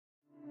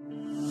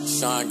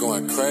Sean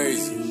going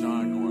crazy.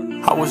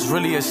 I was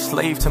really a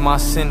slave to my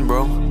sin,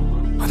 bro,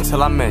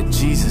 until I met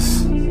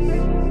Jesus.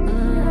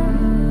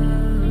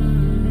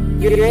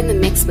 You're in the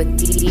mix with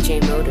DJ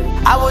Motor.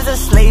 I was a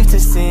slave to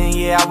sin,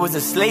 yeah, I was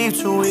a slave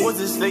to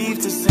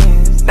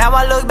it. Now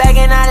I look back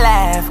and I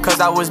laugh, cause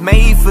I was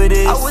made for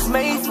this. I was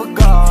made for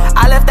God.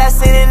 I left that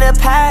sin in the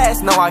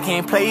past, no, I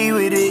can't play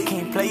with it.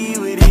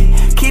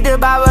 Keep the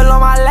Bible on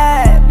my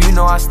lap, you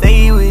know I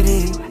stay with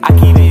it. I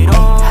keep it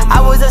on.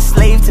 I was a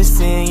slave to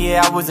sin,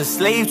 yeah, I was a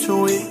slave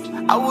to it.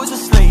 I was a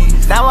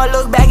slave. Now I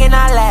look back and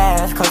I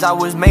laugh, cause I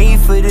was made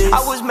for this.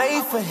 I was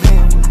made for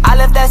him. I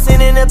left that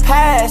sin in the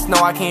past,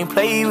 no, I can't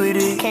play with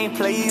it.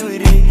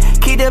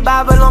 Keep the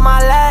Bible on my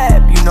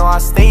lap, you know I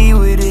stay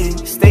with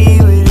it.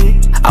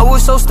 I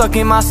was so stuck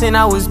in my sin,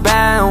 I was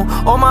bound.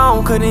 On my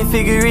own, couldn't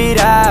figure it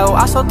out.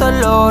 I sought the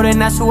Lord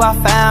and that's who I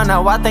found.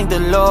 Now I thank the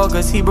Lord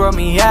cause he brought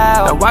me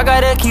out. Now I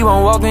gotta keep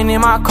on walking in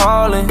my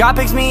calling. God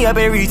picks me up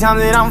every time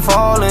that I'm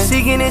falling.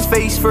 Seeking his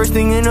face first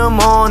thing in the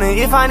morning.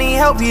 If I need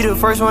help, he the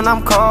first one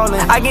I'm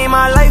calling. I gave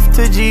my life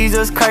to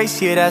Jesus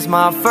Christ, yeah, that's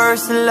my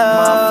first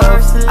love.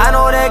 I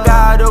know that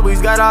God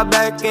always got our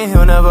back and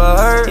he'll never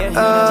hurt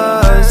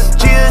us.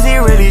 Jesus, he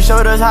really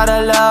showed us how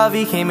to love.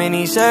 He came and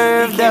he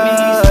served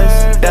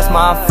us. That's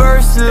my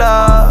first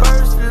love.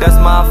 That's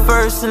my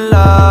first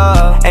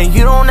love. And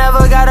you don't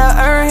ever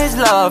gotta earn his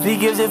love. He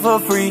gives it for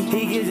free.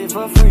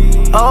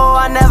 Oh,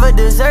 I never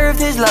deserved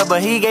his love,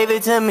 but he gave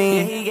it to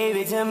me.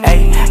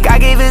 Ay,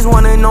 God gave his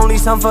one and only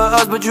son for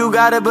us, but you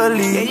gotta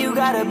believe.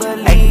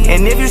 Ay,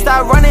 and if you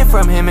stop running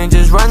from him and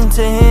just run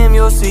to him,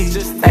 you'll see.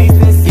 Ay,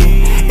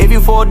 if you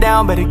fall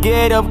down, better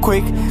get up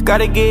quick.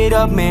 Gotta get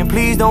up, man,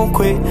 please don't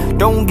quit.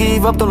 Don't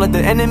give up, don't let the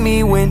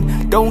enemy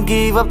win. Don't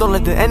give up, don't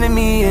let the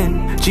enemy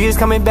in. Jesus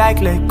coming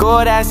back, let go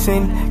of that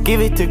sin.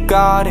 Give it to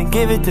God and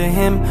give it to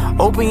him.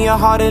 Open your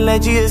heart and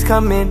let Jesus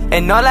come in.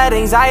 And all that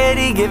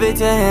anxiety, give it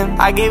to him.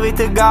 I give it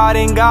to God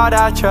and God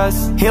I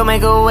trust. He'll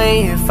make a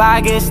way if I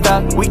get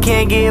stuck. We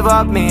can't give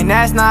up, man,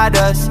 that's not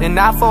us. And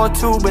I fall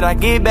too, but I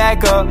get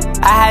back up.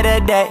 I had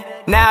a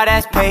debt, now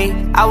that's paid.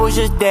 I was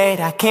just dead,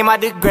 I came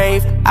out the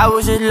grave. I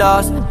was just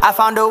lost, I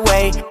found a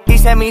way. He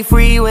set me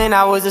free when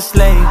I was a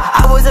slave.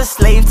 I was a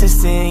slave to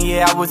sin,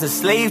 yeah, I was a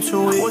slave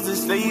to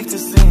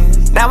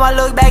it. Now I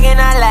look back and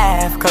I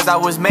laugh, cause I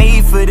was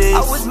made for this. I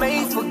was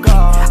made for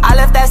God. I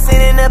left that sin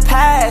in the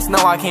past, no,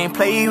 I can't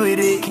play with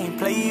it.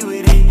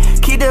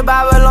 Keep the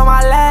Bible on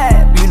my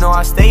lap, you know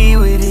I stay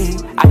with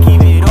it. I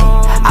keep it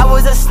on. I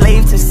was a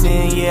slave to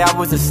sin, yeah, I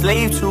was a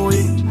slave to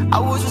it.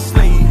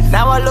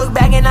 Now I look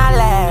back and I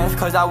laugh,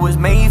 cause I was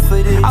made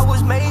for this. I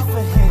was made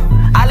for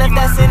him. I left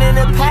that sin in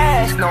the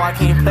past, no, I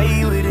can't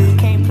play with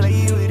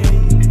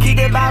it. Keep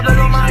the Bible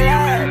on my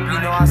lap, you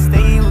know I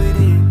stay with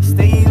it.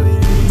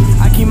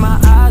 I keep my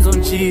eyes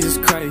on Jesus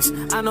Christ.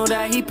 I know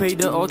that he paid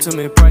the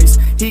ultimate price.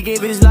 He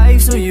gave his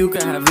life so you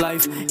can have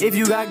life. If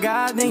you got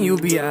God, then you'll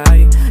be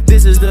alright.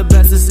 This is the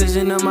best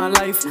decision of my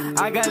life.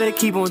 I gotta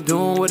keep on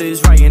doing what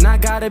is right, and I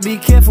gotta be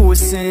careful with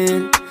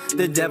sin.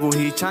 The devil,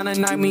 he tryna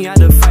knock me out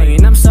the fight,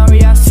 and I'm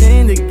sorry I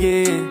sinned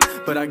again,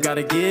 but I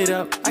gotta get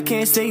up. I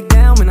can't stay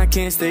down, man, I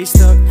can't stay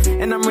stuck.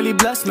 And I'm really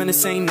blessed, man,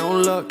 this ain't no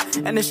luck.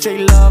 And it's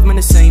straight love, man,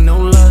 this ain't no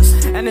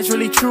lust. And it's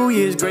really true,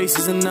 yeah, his grace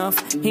is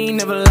enough. He ain't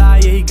never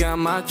lie, yeah, he got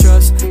my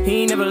trust.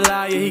 He ain't never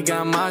lie, yeah, he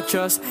got my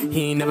trust.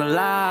 He ain't never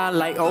lie,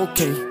 like,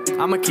 okay,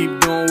 I'ma keep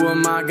doing what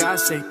my God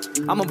say.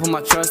 I'ma put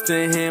my trust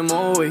in him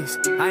always.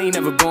 I ain't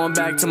never going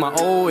back to my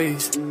old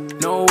ways.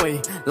 No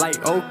way,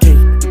 like, okay,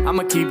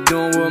 I'ma keep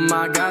doing what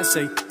my God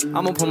say.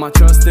 I'ma put my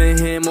trust in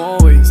him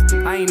always.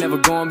 I ain't never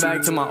going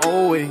back to my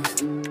old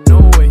ways. No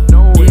way,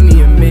 give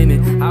me a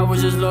minute. I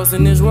was just lost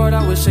in this world,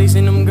 I was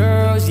chasing them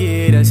girls.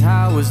 Yeah, that's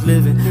how I was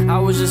living. I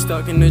was just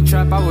stuck in the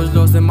trap, I was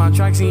lost in my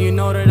tracks. And you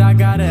know that I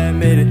gotta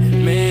admit it.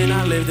 Man,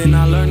 I lived and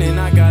I learned and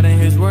I got in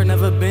his word.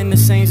 Never been the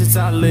same since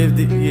I lived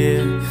it,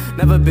 yeah.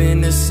 Never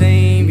been the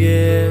same,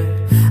 yeah.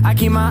 I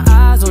keep my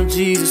eyes on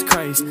Jesus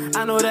Christ.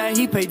 I know that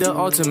he paid the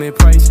ultimate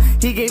price.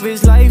 He gave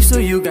his life so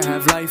you can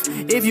have life.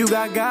 If you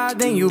got God,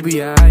 then you'll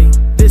be alright.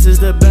 This is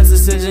the best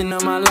decision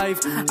of my life.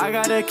 I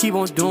gotta keep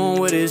on doing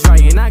what is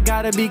right, and I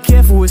gotta be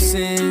careful with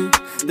sin.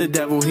 The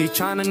devil, he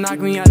tryna knock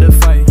me out the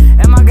fight.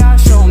 And my God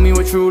showed me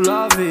what true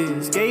love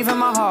is. Gave him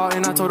my heart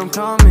and I told him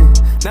come in.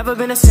 Never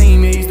been the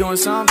same, yeah, he's doing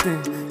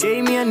something.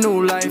 Gave me a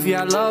new life,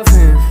 yeah, I love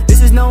him.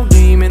 This is no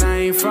game and I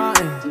ain't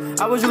frontin'.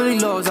 I was really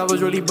lost, I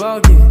was really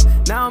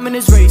bugging. Now I'm in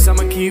this race,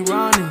 I'ma keep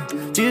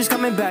running. Jesus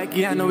coming back,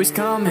 yeah, I know he's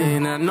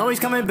coming. I know he's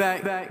coming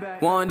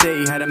back. One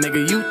day, had to make a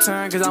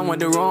U-turn cause I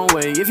went the wrong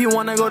way. If you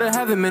wanna go to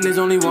heaven, man, there's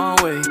only one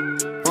way.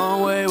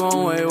 One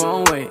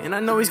way. And I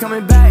know he's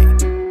coming back.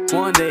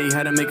 One day,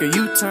 had to make a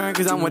U-turn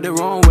cause I went the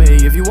wrong way.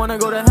 If you wanna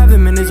go to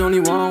heaven, man, there's only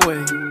one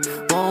way.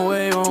 One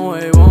way.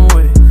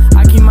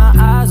 I keep my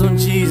eyes on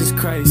Jesus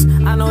Christ.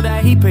 I know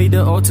that he paid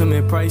the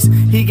ultimate price.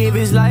 He gave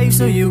his life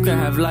so you can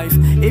have life.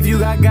 If you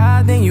got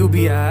God, then you'll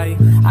be alright.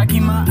 I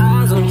keep my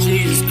eyes on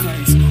Jesus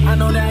Christ. I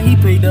know that he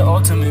paid the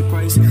ultimate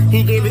price.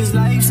 He gave his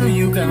life so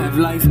you can have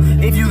life.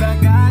 If you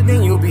got God,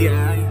 then you'll be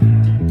alright.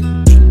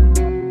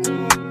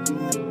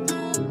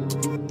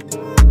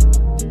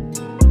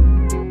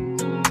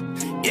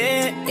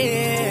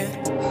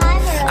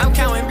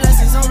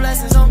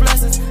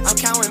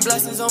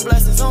 blessings on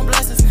blessings on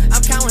blessings.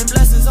 I'm counting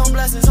blessings on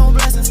blessings on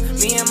blessings.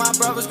 Me and my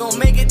brothers gon'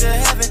 make it to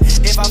heaven.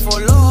 If I fall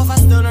off, I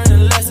still learn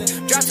a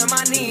lesson. Drop to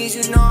my knees,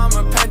 you know I'm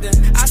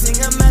repentant. I sing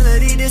a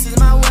melody, this is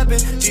my weapon.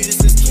 Jesus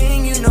is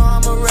king, you know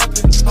I'm a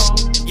reppin'. Oh,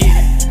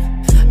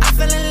 yeah. I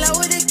fell in love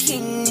with the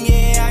king,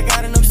 yeah, I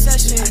got an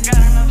obsession.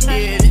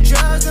 Yeah, the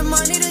drugs, the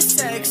money, the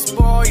sex,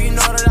 boy, you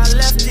know that I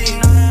left it.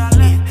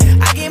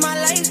 Yeah, I gave my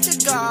life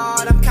to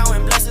God, I'm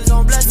counting blessings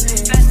on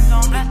blessings.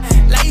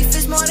 Life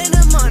is more than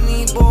the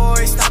money,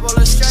 boy, stop all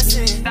the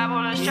stressing.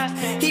 Yeah,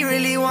 he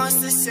really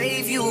wants to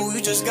save you,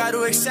 you just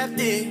gotta accept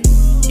it.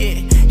 Yeah,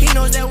 he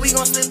knows that we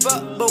gon' slip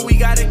up, but we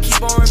gotta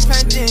keep on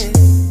repenting.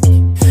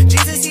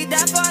 Jesus, he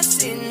died for our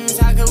sins,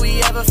 how could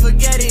we ever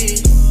forget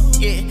it?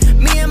 Yeah,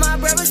 me and my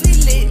brothers, we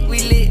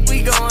lit,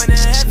 we going to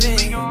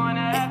heaven.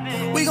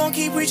 Yeah, we gon'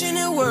 keep preaching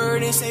the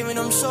word and saving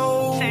them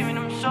souls.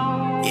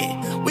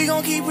 Yeah, we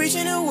gon' keep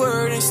preaching the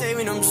word and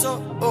saving them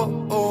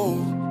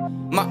souls.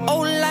 My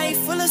old life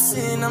full of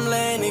sin, I'm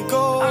letting it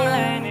go.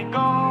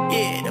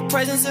 Yeah, the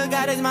presence of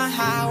God is my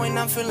high when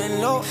I'm feeling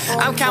low.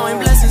 I'm counting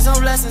blessings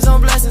on blessings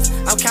on blessings.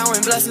 I'm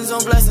counting blessings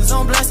on blessings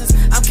on blessings.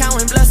 I'm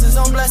counting blessings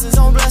on blessings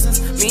on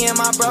blessings. Me and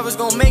my brothers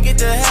gon' make it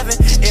to heaven.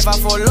 If I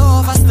fall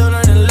off, I still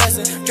learn a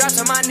lesson. Drop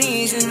to my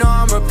knees, you know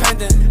I'm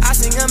repentant. I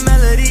sing a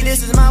melody,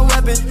 this is my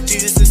weapon.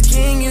 Jesus is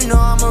king, you know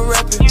I'm a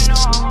reppin'.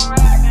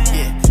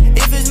 Yeah,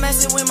 if it's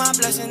messing with my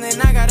blessing,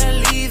 then I gotta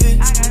leave it.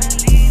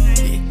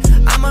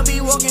 I'ma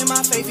be walking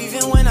my faith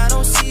even when I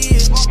don't see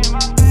it.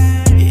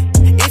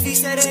 Yeah. If he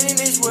said it in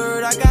his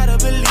word, I gotta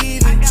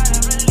believe it.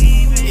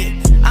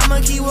 Yeah. I'ma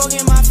keep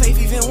walking my faith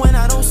even when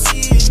I don't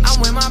see it. I'm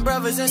with my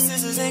brothers and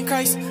sisters in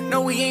Christ.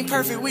 No, we ain't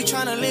perfect, we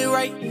tryna live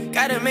right.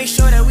 Gotta make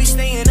sure that we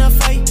stay in the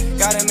fight.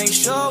 Gotta make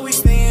sure we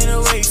stay in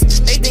the race.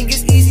 They think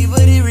it's easy,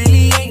 but it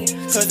really ain't.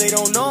 Cause they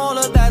don't know all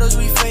the battles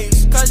we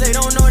face. Cause they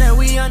don't know that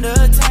we under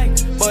attack.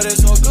 But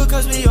it's all good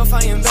cause we all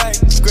fighting back.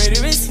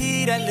 Greater is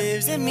he that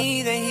lives in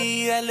me than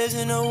he that lives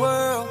in the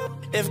world.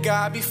 If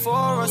God be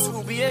for us,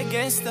 who be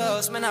against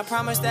us? Man, I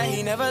promise that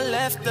he never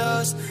left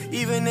us.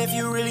 Even if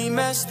you really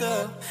messed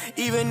up.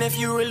 Even if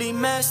you really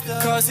messed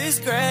up. Cause it's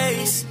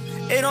grace.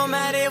 It don't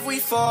matter if we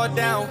fall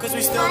down, cause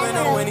we still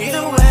gonna win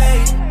either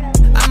way.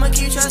 I'ma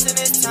keep trusting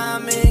his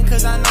timing,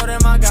 cause I know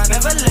that my God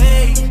never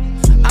late.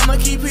 I'ma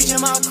keep preaching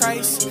about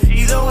Christ,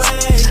 either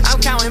way. I'm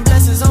counting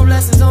blessings on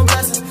blessings on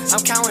blessings.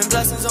 I'm counting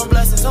blessings on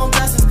blessings on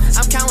blessings.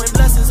 I'm counting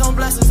blessings on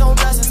blessings on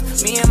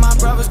blessings. Me and my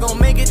brothers gon'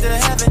 make it to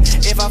heaven.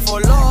 If I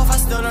fall off, I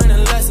still learn a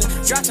lesson.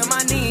 Drop to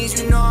my knees,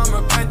 you know I'm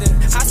repentant.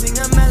 I sing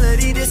a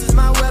melody, this is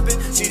my weapon.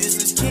 Jesus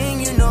is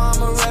king, you know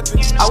I'm a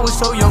reppin'. I was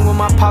so young when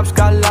my pops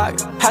got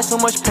locked. Had so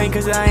much pain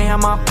cause I ain't had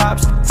my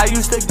pops. I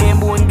used to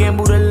gamble and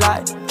gambled a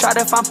lot. Try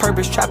to find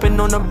purpose, trapping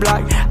on the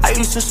block. I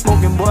used to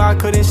smoking, boy, I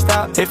couldn't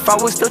stop. If I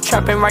was still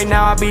trapping right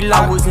now, I'd be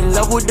locked. I was in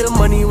love with the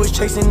money, was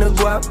chasing the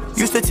guap.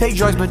 Used to take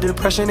drugs, but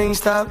depression ain't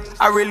stopped.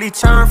 I really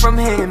turned from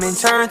him and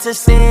turned to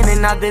sin,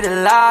 and I did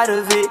a lot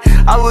of it.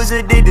 I was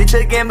addicted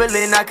to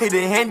gambling, I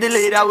couldn't handle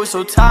it, I was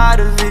so tired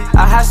of it.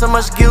 I had so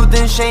much guilt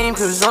and shame,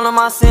 cause all of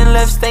my sin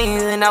left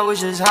stains, and I was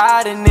just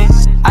hiding it.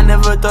 I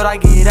never thought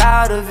I'd get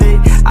out of it.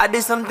 I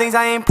did some things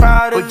I ain't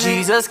proud of. But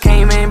Jesus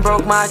came and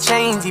broke my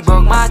chains. He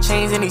broke my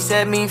chains and he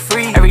set me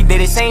free. Every day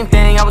the same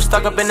thing, I was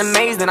stuck up in the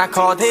maze. Then I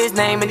called his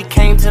name and he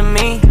came to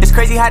me. It's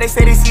crazy how they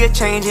say they see a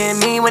change in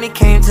me. When he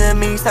came to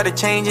me, started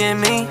changing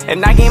me.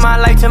 And I gave my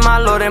life to my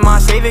Lord and my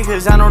Savior,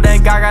 cause I know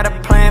that God got a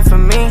plan for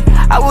me.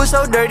 I was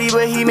so dirty,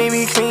 but he made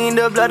me clean.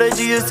 The blood of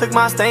Jesus took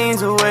my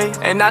stains away.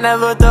 And I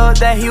never thought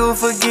that he would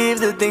forgive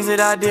the things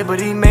that I did, but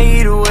he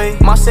made a way.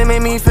 My sin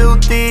made me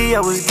filthy, I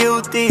was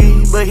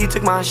guilty, but he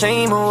took my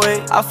shame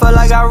away. I felt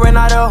like I ran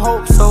out of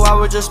hope, so I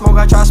would just smoke.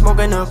 I tried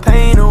smoking the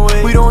pain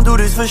away. We don't do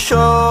this for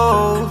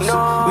show, we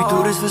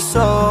do this for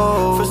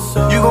soul.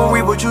 You gon'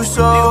 reap what you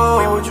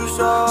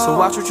sow, so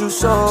watch what you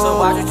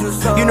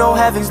sow. You know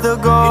heaven's the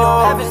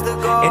goal,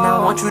 and I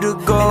want you to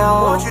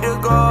go.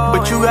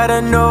 But you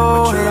gotta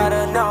know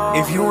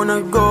if you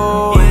wanna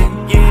go.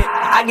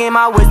 I gain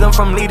my wisdom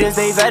from leaders,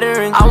 they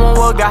veterans. I want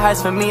what God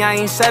has for me, I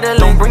ain't settling.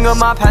 Don't bring up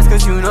my past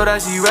cause you know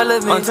that's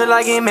irrelevant. Until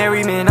I get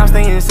married, man, I'm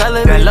staying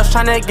celibate. That love's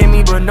tryna get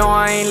me, but no,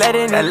 I ain't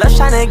letting it. That love's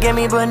tryna get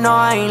me, but no,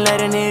 I ain't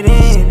letting it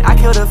in. I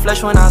kill the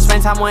flesh when I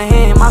spend time with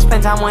him. I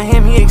spend time with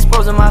him, he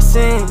exposing my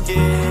sins.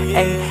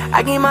 Ay,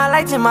 I give my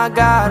light to my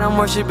God, I'm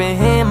worshiping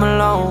him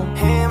alone.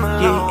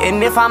 Yeah,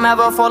 and if I'm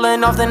ever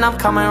falling off, then I'm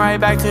coming right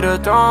back to the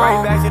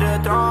throne.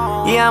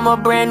 Yeah, I'm a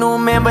brand new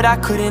man, but I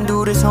couldn't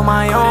do this on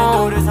my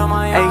own.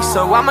 Ay,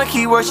 so I'ma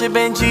keep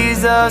worshiping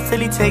Jesus till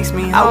he takes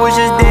me home. I was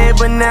just dead,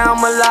 but now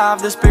I'm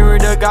alive. The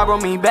spirit of God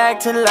brought me back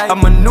to life.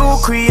 I'm a new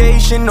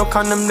creation, no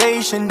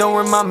condemnation. Don't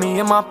remind me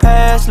of my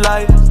past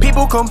life.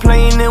 People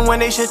complaining when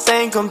they should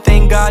thank him.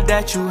 Thank God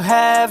that you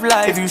have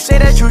life. If you say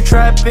that you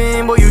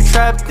trapping, boy, you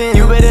trapped in.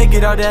 You better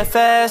get out that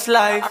fast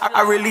life.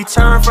 I really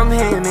turned from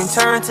him and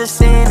turned to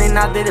sin, and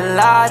I did a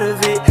lot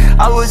of it.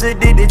 I was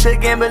addicted to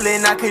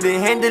gambling, I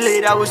couldn't handle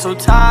it, I was so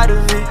tired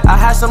of it. I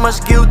had so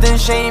much guilt and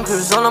shame,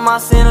 cause all of my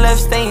sin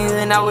left stains,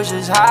 and I was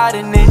just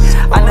hiding it.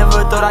 I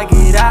never thought I'd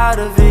get out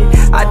of it.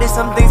 I did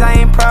some things I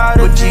ain't proud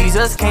of. But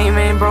Jesus came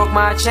and broke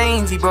my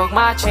chains. He broke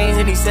my chains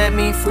and he set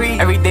me free.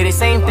 Every day the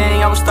same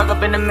thing, I was stuck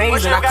up in the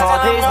maze, and I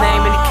called his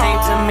name and he came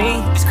to me.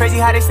 It's crazy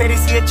how they say they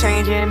see a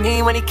change in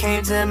me. When he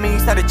came to me, he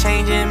started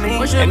changing me.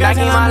 And I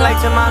gave my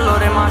life to my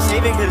Lord and my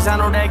Savior, cause I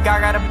know that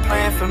God got a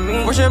plan for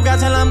me. Worship God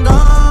till I'm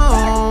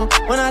gone.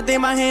 When I think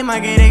about him, I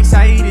get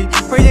excited.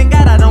 Praising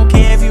God, I don't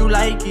care if you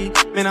like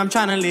it. Man, I'm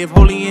tryna live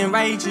holy and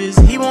righteous.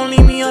 He won't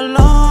leave me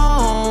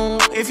alone.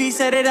 If he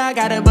said it, I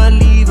gotta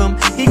believe him.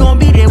 He gon'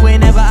 be there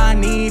whenever I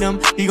need him.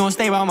 He gon'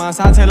 stay by my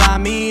side till I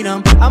meet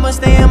him. I'ma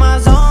stay in my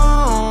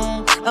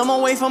zone.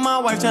 I'ma wait for my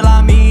wife till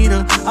I meet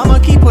her. I'ma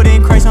keep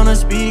putting Christ on the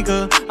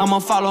speaker. I'ma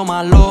follow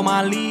my Lord,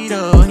 my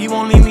leader. He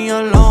won't leave me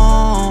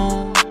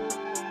alone.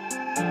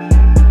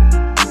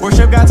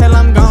 Worship God till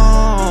I'm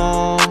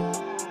gone.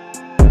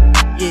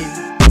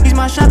 Yeah. He's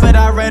my shepherd,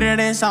 I read it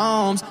in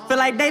Psalms. Feel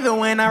like David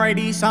when I write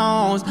these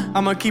songs.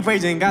 I'ma keep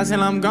praising God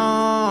till I'm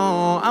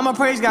gone. I'ma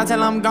praise God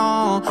till I'm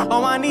gone.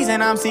 On my knees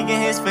and I'm seeking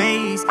his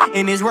face.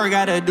 In his word,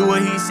 gotta do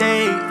what he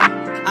say.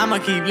 I'ma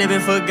keep living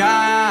for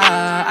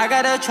God. I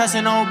gotta trust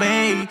and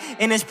obey.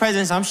 In his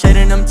presence, I'm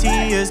shedding them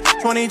tears.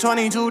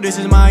 2022, this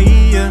is my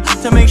year.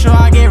 To make sure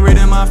I get rid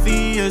of my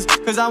fears.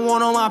 Cause I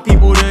want all my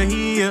people to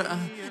hear.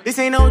 This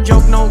ain't no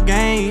joke, no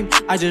game.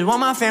 I just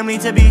want my family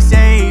to be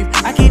saved.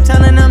 I keep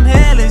telling them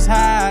hell is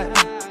hot.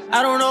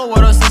 I don't know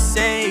what else to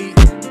say.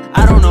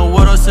 I don't know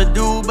what else to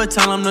do, but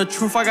tell them the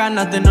truth, I got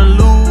nothing to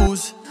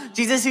lose.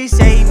 Jesus, he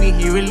saved me,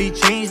 he really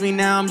changed me.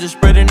 Now I'm just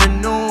spreading the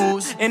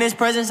news. In his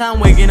presence, I'm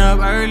waking up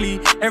early.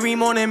 Every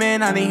morning,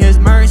 man, I need his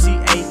mercy.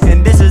 Ay,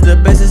 and this is the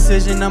best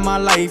decision of my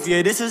life.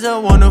 Yeah, this is a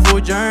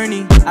wonderful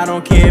journey. I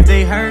don't care if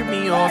they hurt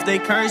me or if they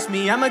curse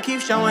me. I'ma keep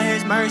showing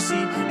his mercy.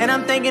 And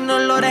I'm thanking the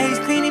Lord that he's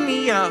cleaning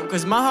me up,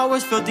 cause my heart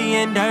was filthy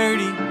and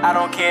dirty. I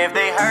don't care if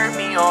they hurt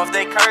me or if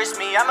they curse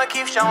me. I'ma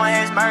keep showing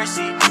his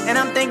mercy. And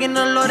I'm thanking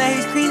the Lord that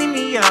he's cleaning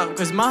me up,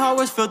 cause my heart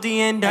was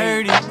filthy and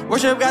dirty.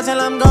 Worship God till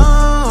I'm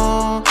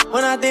gone.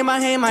 When I think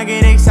about him, I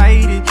get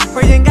excited.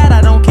 Praising God,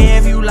 I don't care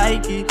if you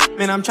like it.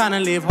 Man, I'm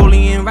tryna live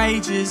holy and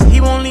righteous. He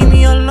won't leave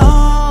me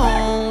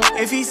alone.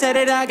 If he said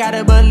it, I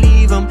gotta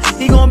believe him.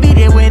 He gon' be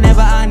there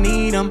whenever I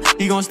need him.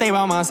 He gon' stay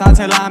by my side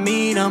till I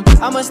meet him.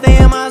 I'ma stay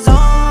in my zone.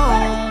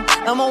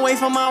 I'ma wait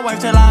for my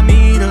wife till I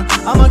meet her.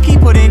 I'ma keep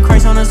putting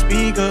Christ on the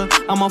speaker.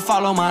 I'ma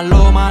follow my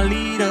Lord, my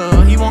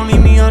leader. He won't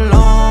leave me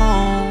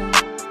alone.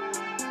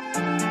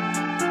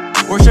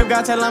 Worship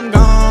God till I'm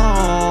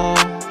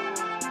gone.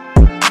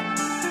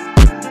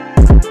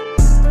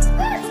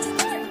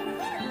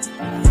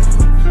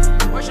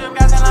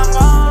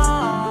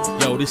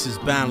 Yo, this is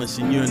Balance,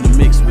 and you're in the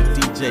mix with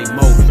DJ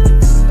Motor.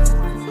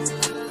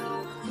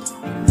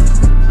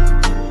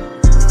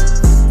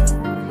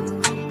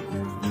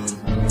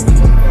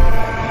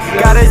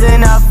 God is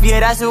enough,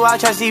 yeah, that's who I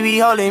trust, he be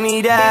holding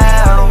me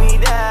down.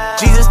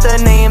 Jesus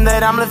the name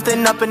that I'm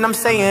lifting up and I'm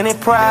saying it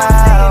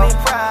proud.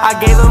 I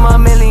gave him a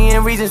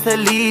million reasons to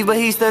leave, but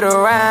he stood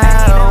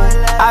around.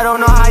 I don't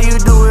know how you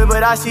do it,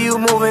 but I see you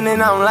moving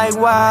and I'm like,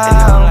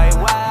 wow.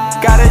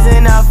 God is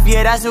enough,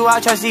 yeah, that's who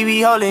I trust, he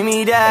be holding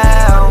me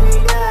down.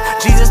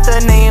 Jesus the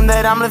name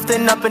that I'm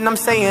lifting up and I'm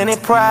saying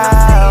it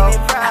proud.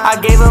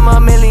 I gave him a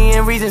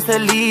million reasons to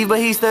leave, but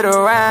he stood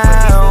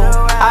around.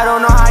 I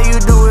don't know how you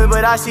do it,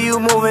 but I see you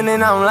moving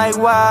and I'm like,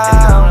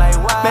 wow.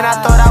 Man, I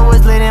thought I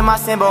was lit in my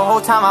sin, but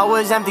whole time I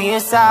was empty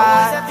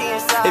inside.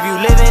 If you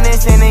living in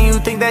sin and you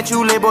think that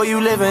you live, boy,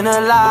 you living a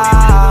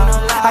lie.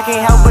 I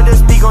can't help but to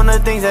speak on the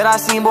things that I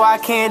seen, boy, I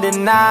can't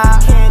deny.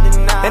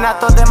 And I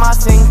thought that my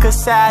sin could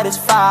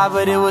satisfy,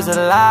 but it was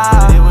a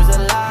lie.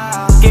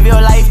 Give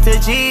your life to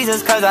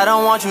Jesus, cause I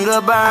don't want you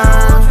to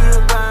burn.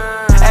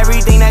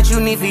 Everything that you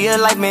need for your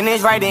life, man,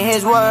 is right in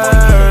his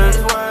word.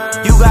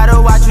 You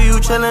gotta watch who you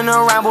chillin'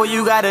 around, boy,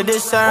 you gotta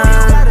discern.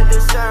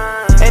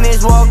 And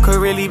this walk could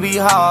really be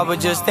hard, but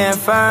just stand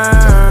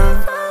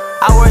firm.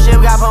 I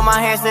worship God, put my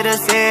hands to the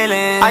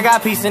ceiling. I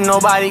got peace and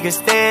nobody can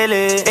steal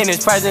it. In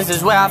his presence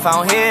is where I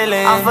found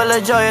healing. I'm full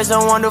of joy, it's a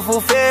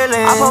wonderful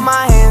feeling. I put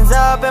my hands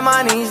up and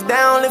my knees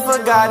down. Live for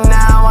God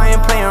now, I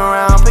ain't playing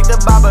around. Pick the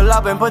Bible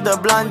up and put the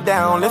blunt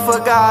down. Live for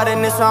God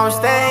and this where I'm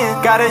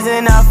staying. God is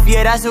enough,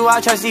 yeah, that's who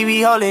I trust, he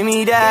be holding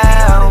me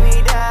down.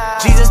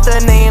 Jesus the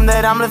name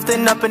that I'm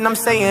lifting up and I'm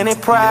saying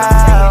it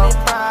proud.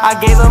 I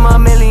gave him a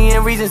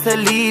million reasons to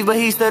leave, but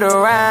he stood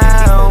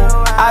around.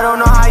 I don't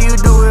know how you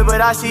do it,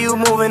 but I see you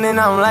moving and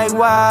I'm like,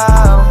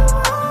 wow.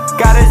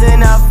 God is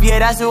enough, yeah,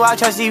 that's who I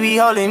trust, he be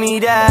holding me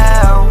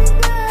down.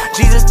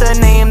 Jesus the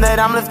name that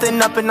I'm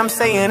lifting up and I'm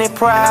saying it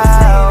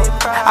proud.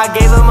 I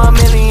gave him a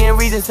million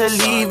reasons to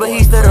leave, but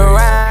he stood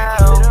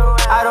around.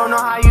 I don't know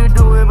how you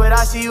do it, but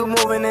I see you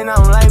moving and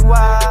I'm like,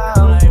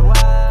 wow.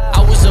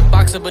 I was a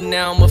boxer, but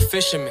now I'm a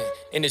fisherman.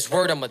 In His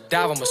word, I'ma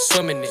dive, I'ma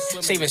swim in it.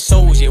 Saving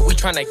souls, yeah, we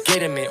tryna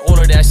get Him in. All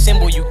of that sin,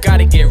 boy, you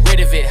gotta get rid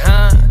of it,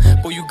 huh?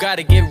 Boy, you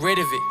gotta get rid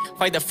of it.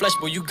 Fight the flesh,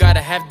 boy, you gotta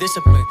have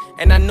discipline.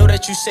 And I know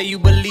that you say you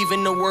believe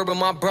in the word, but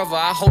my brother,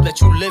 I hope that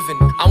you live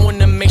in it. I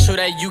wanna make sure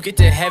that you get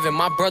to heaven,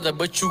 my brother,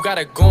 but you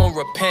gotta go and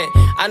repent.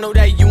 I know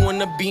that you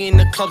wanna be in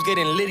the clubs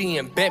getting litty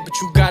and bent, but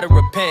you gotta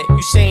repent.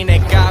 You saying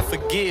that God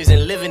forgives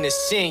and living in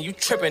sin, you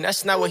tripping,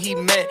 that's not what He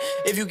meant.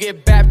 If you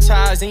get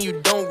baptized and you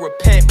don't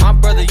repent, my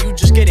brother, you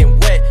just getting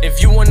wet.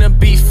 If you wanna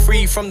be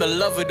free from the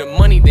love of the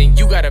money, then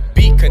you gotta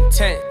be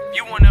content.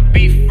 You wanna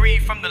be free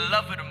from the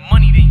love of the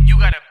money, then you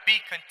gotta be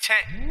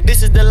content.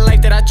 This is the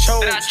life that I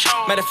chose.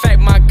 Matter of fact,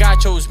 my God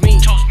chose me.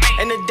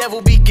 And the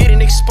devil be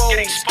getting exposed.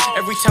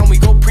 Every time we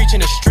go preach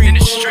in the street.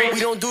 We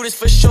don't do this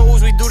for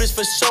shows, we do this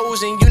for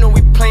souls. And you know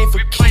we playing for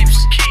keeps.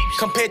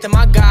 Compared to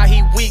my God,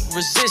 he weak.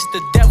 Resist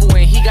the devil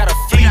and he gotta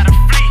flee.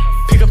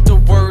 Pick up the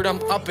word, I'm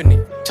upping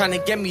it. Trying to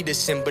get me to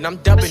sin, but I'm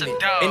dubbing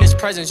it. In His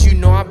presence, you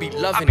know I be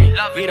loving it.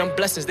 Yeah, them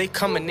blessings, they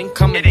coming and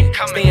coming in.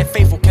 Staying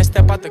faithful, can't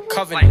step out the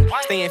covenant.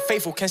 Staying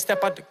faithful, can't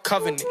step out the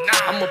covenant.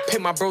 I'ma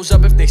pick my bros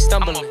up if they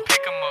stumbling.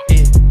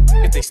 Yeah,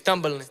 if they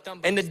stumbling.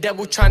 And the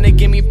devil trying to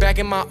get me back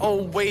in my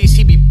old ways.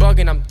 He be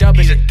bugging, I'm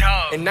dubbing it.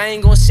 And I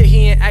ain't gonna sit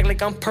here and act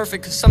like I'm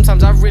perfect, cause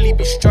sometimes I really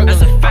be struggling.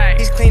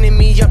 He's cleaning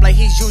me up like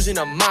he's using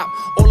a mop.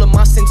 All of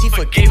my sins he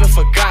forgave and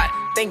forgot.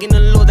 Thanking the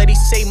Lord that he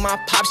saved my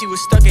pops. He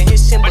was stuck in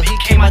his sin, but he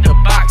came out the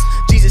box.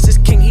 Jesus is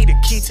king, he the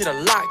key to the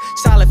lock.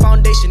 Solid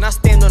foundation, I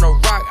stand on a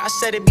rock. I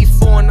said it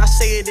before and I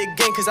say it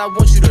again, cause I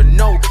want you to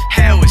know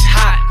hell is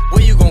hot.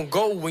 Where you gon'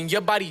 go when your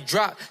body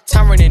drop?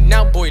 Time running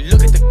out, boy,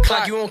 look at the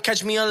clock. You won't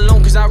catch me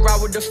alone, cause I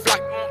ride with the flock.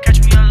 You won't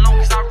catch me alone,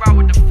 cause I ride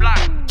with the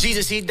flock.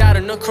 Jesus, he died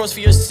on the cross for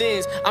your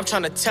sins. I'm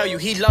trying to tell you,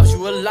 he loves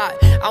you a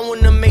lot. I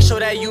wanna make sure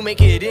that you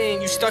make it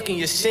in. You stuck in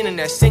your sin and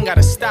that sin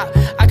gotta stop.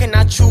 I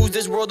cannot choose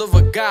this world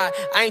over God.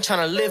 I ain't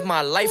trying to live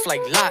my life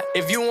like Lot.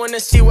 If you wanna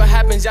see what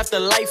happens after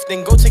life,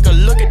 then go take a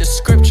look at the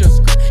scripture.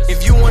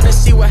 If you wanna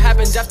see what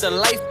happens after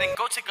life, then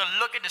go take a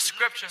look at the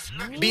scripture.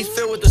 Be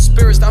filled with the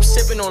Spirit, stop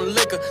sipping on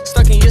liquor.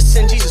 Stuck in your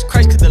sin, Jesus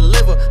Christ could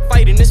deliver.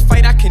 Fighting this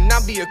fight, I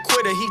cannot be a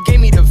quitter. He gave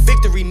me the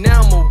victory,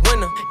 now I'm a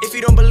winner. If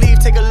you don't believe,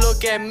 take a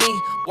look at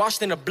me.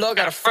 Washed in the blood,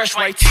 got a fresh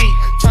white tee.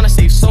 Tryna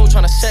save souls,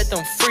 tryna set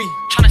them free.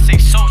 Tryna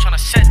save souls, tryna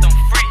set them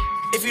free.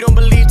 If you don't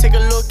believe, take a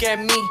look at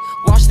me.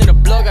 Washed in the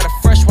blood, got a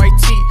fresh white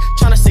tee.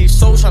 Tryna save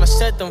souls, tryna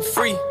set them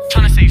free.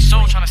 Tryna save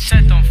souls, tryna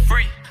set them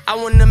free. I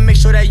wanna make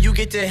sure that you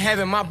get to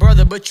heaven, my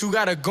brother, but you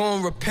gotta go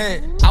and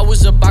repent. I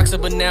was a boxer,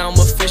 but now I'm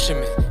a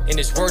fisherman. In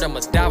His word,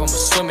 I'ma dive, I'ma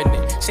swim in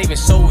it. Saving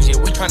souls, yeah,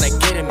 we tryna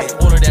get Him in.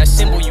 All of that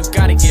sin, boy, you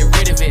gotta get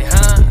rid of it,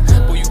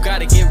 huh? Boy, you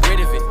gotta get rid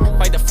of it.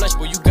 Fight the flesh,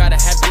 boy, you gotta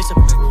have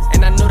discipline.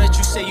 And I know that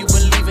you say you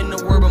believe in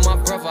the word, but my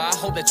brother, I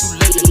hope that you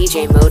live it.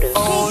 DJ Motive.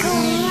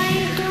 Holy,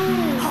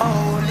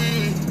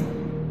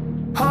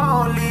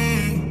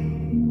 holy,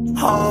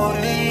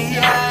 holy,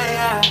 yeah,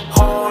 yeah.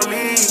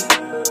 Holy,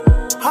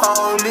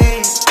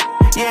 holy,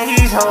 yeah,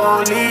 he's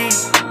holy.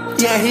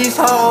 Yeah, he's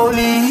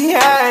holy,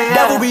 yeah, yeah.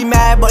 Devil be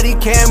mad, but he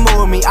can't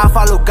move me. I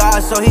follow God,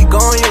 so he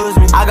gon' use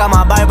me. I got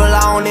my Bible, I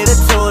don't need a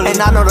tool. And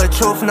I know the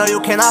truth, no, you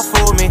cannot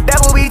fool me.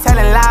 Devil be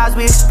telling lies,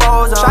 we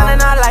expose them.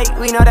 Shining our light,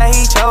 we know that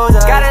he chose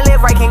us. Gotta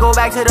live right, can't go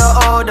back to the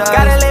old us.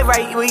 Gotta live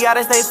right, we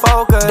gotta stay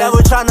focused.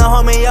 Devil tryna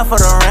hold me up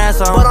for the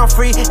ransom, but I'm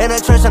free in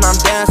the church and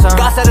I'm dancing.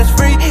 God said it's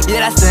free,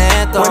 yeah, that's the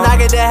anthem. When I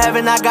get to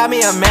heaven, I got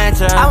me a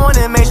mansion. I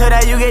wanna make sure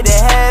that you get to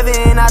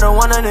heaven. I don't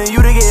want none of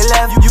you to get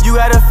left. You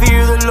gotta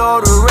fear the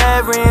Lord with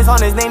reverence. On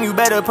His name, you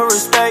better put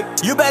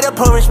respect. You better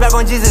put respect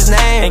on Jesus'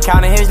 name. And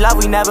counting His love,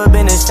 we never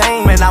been the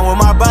same. Man, I'm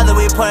with my brother,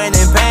 we putting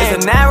in pain.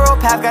 It's a narrow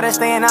path, gotta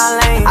stay in our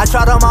lane. I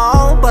tried on my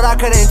own, but I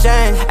couldn't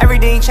change.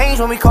 Everything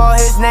changed when we call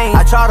His name.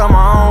 I tried on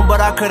my own,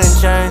 but I couldn't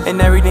change. And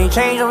everything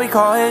changed when we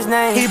call His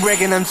name. He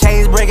breaking them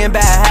chains, breaking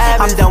bad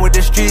habits. I'm done with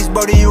the streets,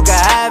 brody, you can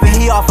have it.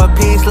 He offer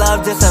peace,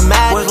 love, just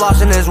imagine. Was lost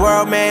in this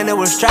world, man, it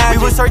was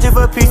tragic. We was searching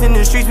for peace in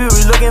the streets, we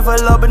was looking for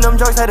love, but them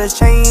drugs had us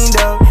chained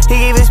up.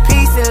 He gave His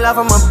peace and love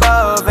from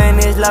above,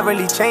 and His love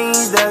really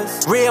changed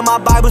us. Read my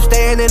Bible,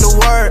 staying in the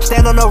word.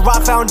 Stand on the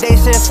rock,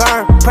 foundation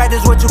firm.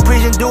 Practice what you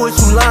preach and do what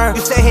you learn.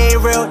 You say he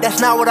ain't real, that's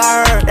not what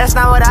I heard. That's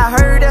not what I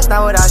heard, that's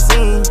not what I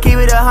seen.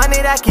 Keep it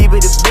 100, I keep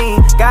it a beam.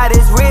 God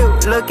is real,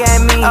 look at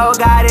me. Oh,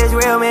 God is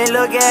real, man,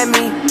 look at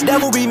me.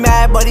 Devil be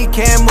mad, but he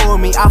can't move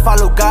me. I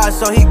follow God,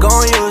 so he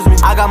gon' use me.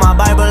 I got my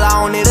Bible,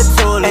 I don't need a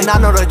tool. And I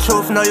know the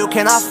truth, no, you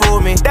cannot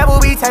fool me. Devil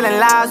be telling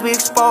lies, we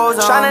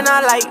expose them. Shining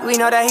our light, we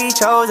know that he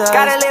chose us.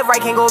 Gotta live right,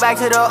 can't go back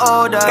to the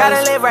old us.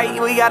 Gotta live right,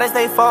 we gotta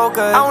stay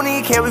focused. I don't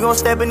even care, we gon'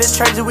 step in the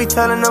church and we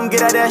telling them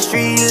get out that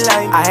street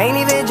light. I ain't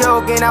even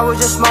joking, I was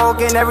just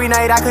smoking. Every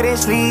night I couldn't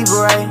sleep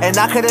right, and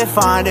I couldn't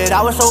find it,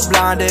 I was so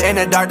blinded. In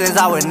the darkness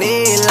I would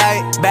need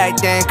light. Back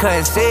then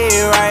couldn't see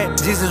it right.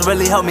 Jesus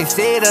really helped me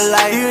see the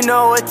light. You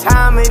know what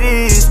time it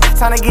is,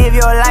 time to give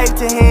your life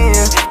to Him.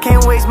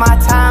 Can't waste my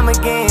time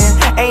again,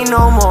 ain't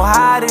no more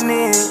hiding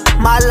it.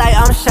 My light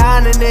I'm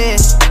shining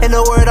in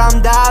the word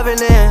I'm diving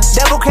in.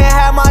 Devil can't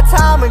have my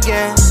time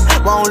again,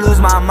 won't lose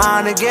my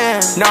mind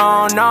again.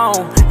 No, no,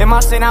 in my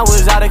sin I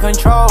was out of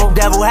control.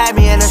 Devil had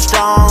me in a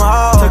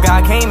stronghold, so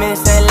God came and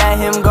said let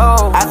him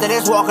go. After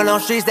this walking on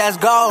streets, that's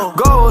gold.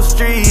 Gold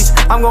streets,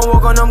 I'm gonna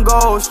walk on them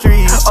gold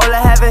streets. All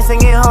of heaven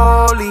singing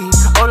holy,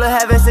 all of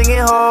heaven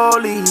singing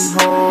holy,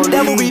 holy.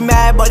 Devil be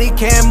mad but he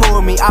can't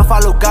move me. I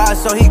follow God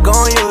so he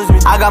gon' use me.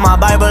 I got my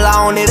Bible,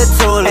 I don't need a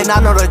tool, and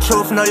I know the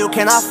truth, no you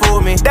cannot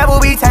fool me. Devil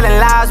be telling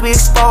lies, we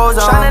expose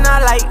them. Shining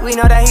our light, we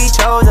know that he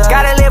chose us.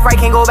 Gotta live right,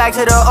 can't go back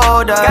to the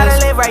old us. Gotta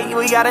live right,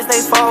 we gotta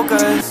stay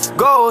focused.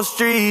 Gold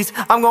streets,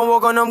 I'm gonna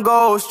walk on them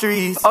gold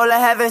streets. All of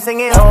heaven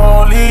singing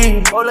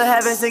holy, all of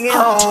heaven singing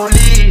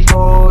holy,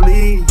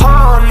 holy,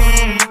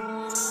 holy,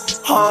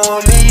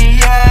 holy,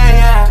 yeah,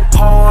 yeah,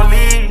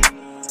 holy,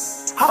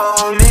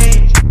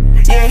 holy,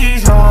 yeah,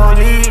 he's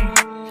holy,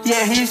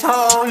 yeah, he's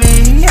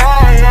holy,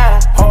 yeah, yeah,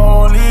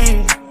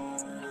 holy,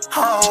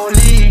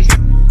 holy,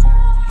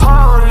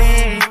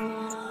 holy,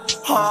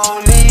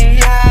 holy,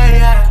 yeah,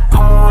 yeah,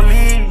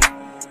 holy,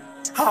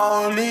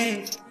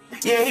 holy,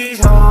 yeah, he's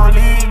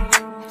holy,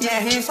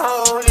 yeah, he's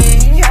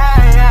holy,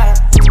 yeah, yeah.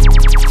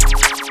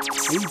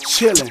 We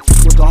chillin'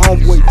 with the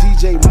homeboy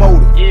DJ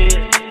Motor.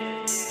 Yeah.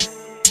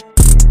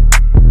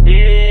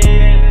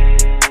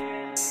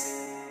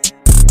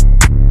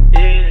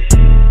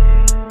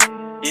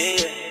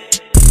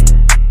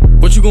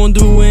 What you gonna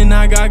do when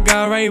I got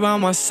God right by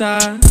my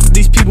side?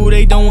 These people,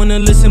 they don't wanna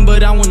listen,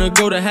 but I wanna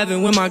go to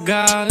heaven with my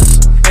guys.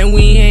 And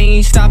we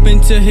ain't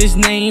stopping till his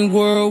name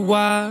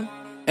worldwide.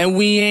 And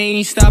we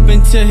ain't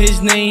stopping till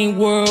his name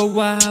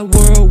worldwide,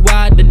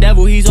 worldwide. The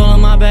devil, he's all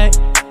on my back.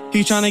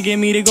 He tryna get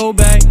me to go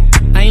back.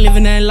 I ain't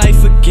living that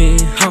life again,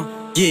 huh?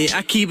 Yeah,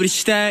 I keep it a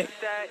stack.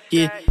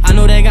 Yeah, I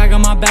know that God got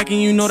my back and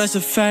you know that's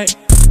a fact.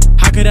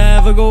 How could I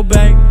ever go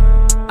back?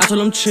 I told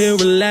him chill,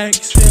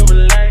 relax.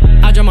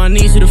 I drop my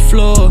knees to the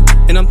floor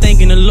and I'm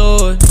thanking the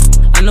Lord.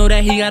 I know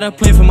that he got a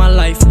plan for my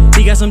life.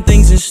 He got some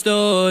things in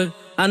store.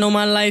 I know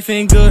my life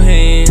in good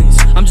hands.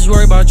 I'm just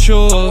worried about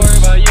yours.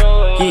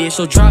 Yeah,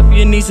 so drop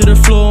your knees to the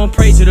floor and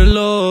pray to the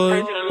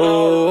Lord.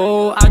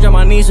 Oh, I drop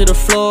my knees to the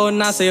floor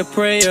and I say a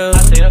prayer.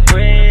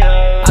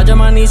 I drop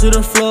my knees to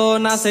the floor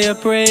and I say a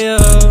prayer.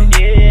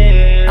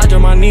 I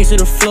drop my knees to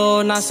the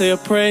floor and I say a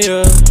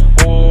prayer.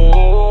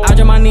 I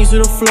drop my knees to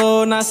the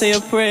floor and I say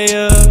a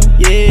prayer.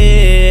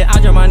 Yeah,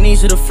 I drop my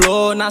knees to the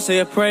floor and I say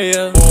a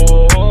prayer.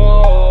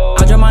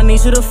 I drop my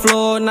knees to the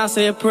floor and I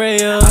say a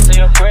prayer.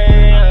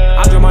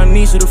 I drop my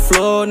knees to the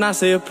floor and I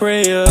say a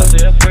prayer.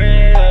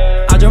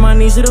 I drop my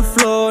knees to the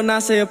floor and I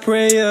say a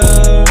prayer.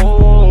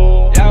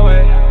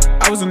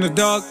 I was in a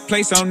dark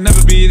place, I'll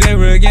never be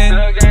there again.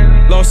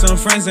 Lost some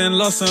friends and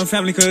lost some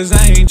family, cause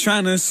I ain't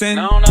tryna sin.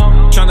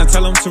 Tryna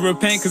tell them to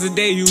repent, cause the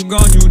day you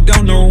gone, you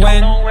don't know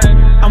when.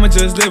 I'ma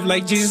just live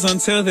like Jesus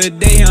until the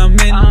day I'm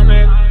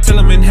in. Till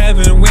I'm in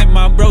heaven with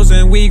my bros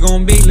and we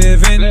gon' be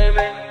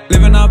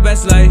living our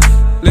best life,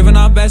 living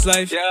our best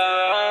life.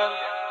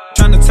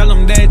 Tryna tell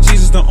them that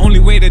Jesus the only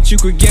way that you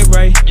could get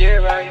right.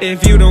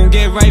 If you don't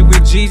get right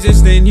with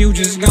Jesus, then you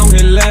just gon'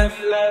 get left.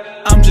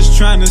 I'm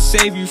just tryna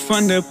save you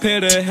from the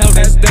pit of hell,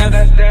 that's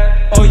death.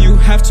 All you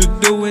have to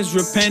do is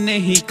repent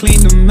and he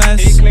clean the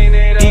mess.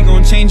 He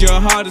gon' change your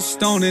heart of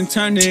stone and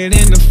turn it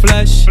into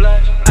flesh.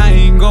 I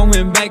ain't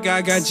going back,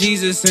 I got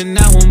Jesus and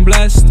now I'm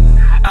blessed.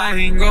 I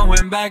ain't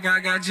going back, I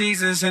got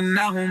Jesus and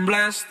now I'm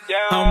blessed.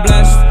 I'm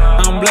blessed,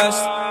 I'm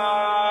blessed.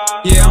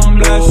 Yeah, I'm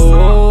blessed.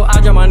 Oh,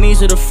 I drop my knees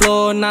to the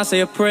floor and I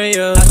say a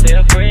prayer.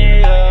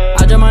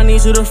 I drop my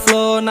knees to the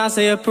floor and I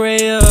say a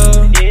prayer.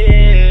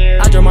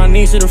 I drop my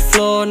knees to the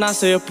floor and I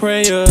say a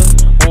prayer.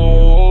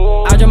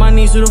 I drop my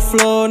knees to the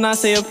floor and I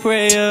say a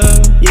prayer.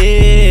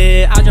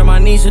 Yeah, I drop my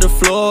knees to the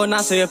floor and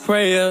I say a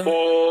prayer.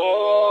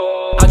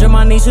 I drop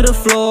my knees to the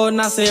floor and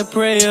I say a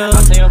prayer.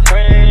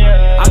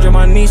 I drop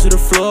my knees to the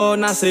floor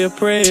and I say a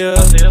prayer.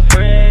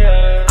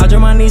 I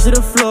drop my knees to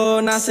the floor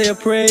and I say a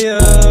prayer.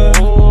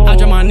 I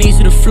drop my knees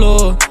to the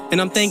floor and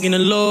I'm thanking the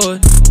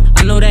Lord.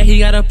 I know that he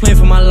got a plan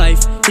for my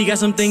life. He got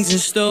some things in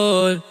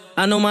store.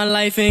 I know my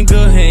life in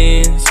good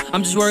hands.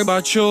 I'm just worried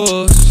about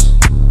yours.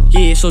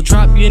 Yeah, so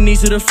drop your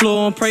knees to the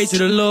floor and pray to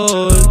the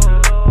Lord.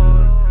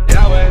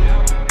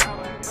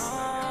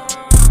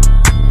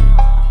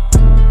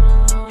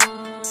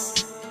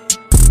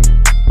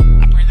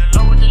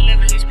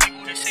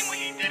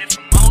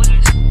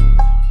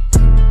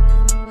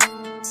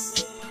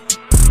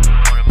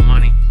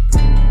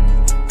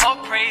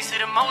 To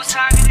the Most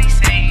High, cause he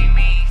saved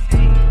me.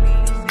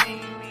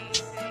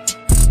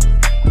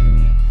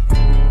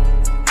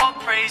 All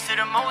praise to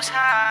the Most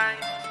High.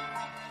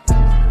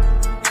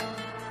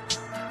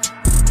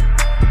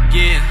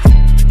 Yeah.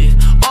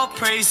 All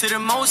praise to the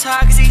Most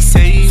High, cause he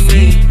saved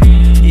me.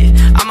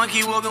 Yeah. I'ma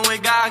keep walking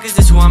with God, cause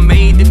that's who I'm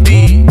made to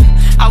be.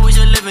 I was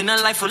just living a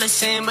life full of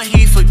sin, but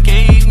he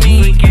forgave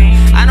me.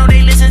 I know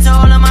they listen to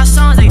all of my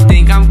songs, they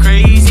think I'm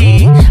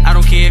crazy. I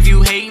don't care if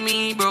you hate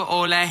me, bro,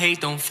 all that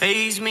hate don't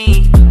faze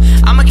me.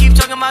 I'ma keep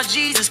talking about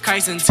Jesus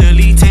Christ until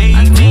he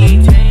take me.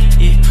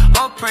 Yeah.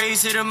 All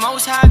praise to the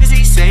Most High, cause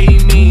he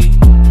saved me.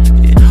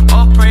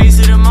 All praise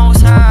to the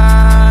Most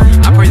High.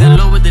 I pray the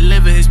Lord would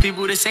deliver his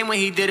people the same way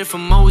he did it for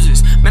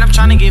Moses. Man, I'm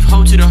trying to give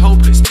hope to the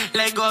hopeless.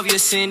 Let go of your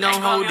sin,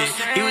 don't hold it.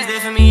 He was there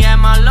for me at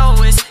my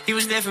lowest. He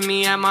was there for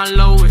me at my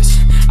lowest.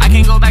 I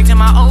can't go back to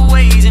my old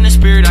ways. In the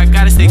spirit, I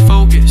gotta stay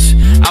focused.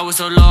 I was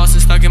so lost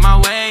and stuck in my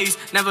ways.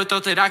 Never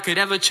thought that I could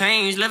ever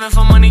change. Living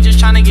for money, just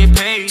trying to get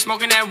paid.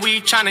 Smoking that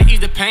weed, trying to ease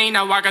the pain.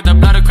 Now I got the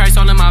blood of Christ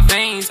all in my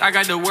veins. I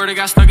got the word that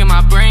got stuck in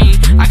my brain.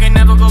 I can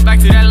never go back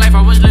to that life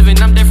I was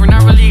living. I'm different,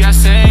 I really got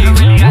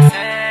saved.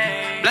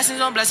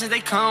 Blessings on blessings, they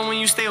come when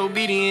you stay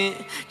obedient.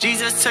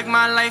 Jesus took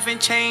my life and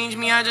changed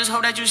me. I just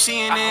hope that you're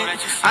seeing it.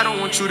 I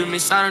don't want you to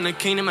miss out on the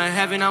kingdom of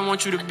heaven. I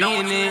want you to be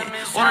in it.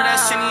 All of that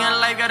sin in your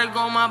life gotta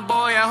go, my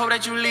boy. I hope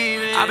that you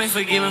leave it. I've been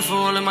forgiven for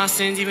all of my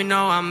sins, even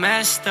though I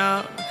messed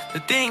up. The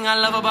thing I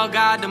love about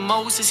God the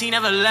most is he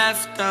never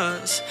left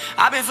us.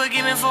 I've been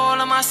forgiven for all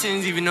of my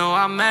sins, even though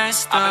I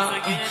messed up.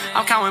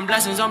 I'm counting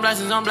blessings on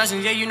blessings on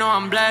blessings. Yeah, you know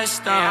I'm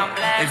blessed up.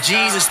 If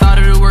Jesus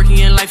started a work in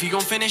your life, he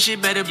gon' finish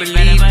it, better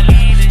believe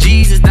it.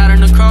 Jesus died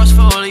on the cross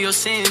for all of your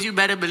sins, you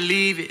better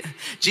believe it.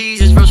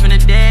 Jesus rose from the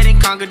dead and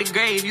conquered the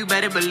grave, you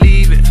better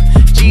believe it.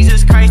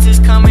 Jesus Christ is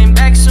coming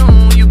back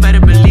soon, you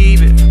better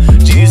believe it.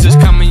 Jesus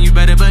is coming, you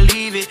better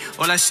believe it.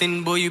 All that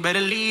sin, boy, you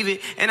better leave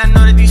it. And I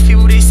know that these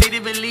people, they say they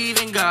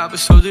believe in God, but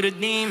so do the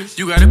demons.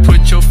 You gotta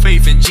put your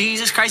faith in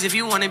Jesus Christ if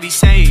you wanna be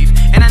saved.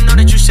 And I know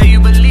that you say you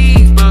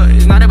believe, but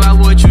it's not about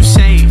what you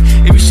say.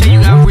 If you say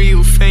you got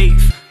real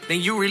faith,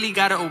 then you really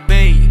gotta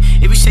obey.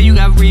 If you say you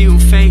got real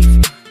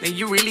faith, then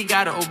you really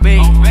gotta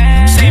obey.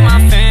 Save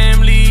my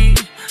family,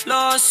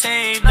 Lord,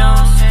 save them.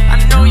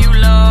 I know you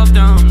love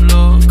them,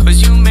 Lord,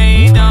 cause you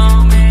made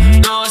them.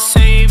 Lord,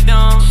 save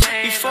them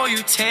before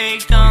you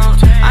take them.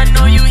 I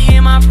know you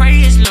hear my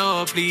prayers,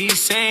 Lord, please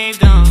save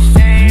them.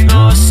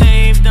 Lord,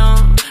 save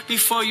them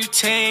before you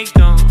take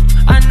them.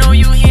 I know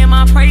you hear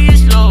my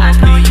prayers, Lord,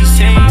 please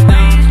save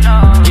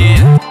them.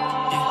 Yeah.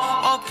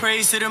 All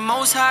praise to the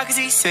Most High, cause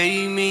he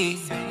saved me.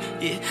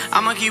 Yeah,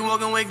 I'ma keep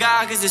walking with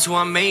God, cause this who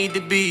I'm made to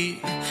be.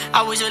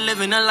 I was just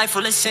living a life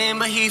full of sin,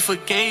 but he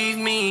forgave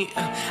me.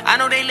 I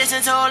know they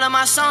listen to all of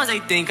my songs, they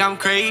think I'm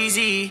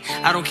crazy.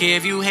 I don't care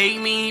if you hate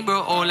me,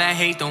 bro, all that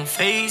hate don't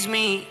faze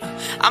me.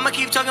 I'ma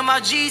keep talking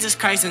about Jesus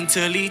Christ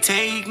until he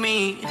take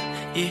me.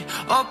 Yeah,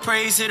 all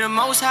praise to the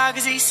Most High,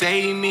 cause he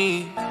saved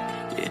me.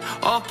 Yeah,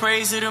 all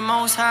praise to the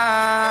Most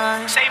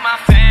High. Save my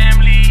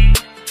family,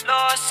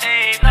 Lord,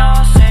 save them.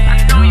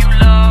 I know you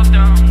love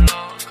them,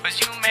 Lord, cause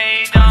you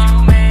made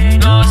them.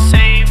 Lord,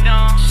 save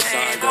them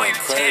before you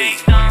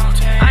take them.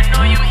 I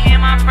know you hear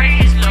my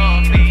praise,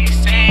 Lord, please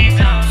save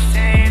them.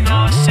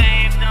 Lord,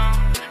 save them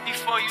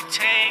before you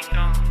take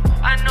them.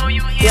 I know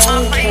you hear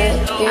my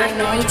praise, Lord. You're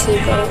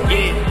anointed, bro.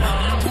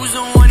 Yeah, who's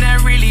the one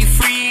that really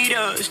freed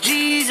us?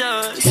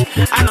 Jesus.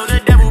 I know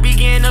the devil be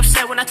getting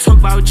upset when I talk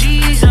about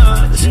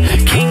Jesus.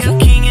 King of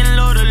kings and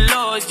Lord of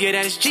lords, yeah,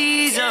 that's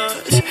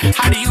Jesus.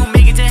 How do you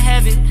make it to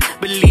heaven?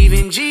 Believe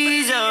in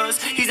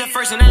Jesus. He's the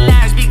first and the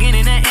last,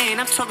 beginning and end.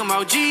 I'm talking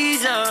about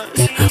Jesus.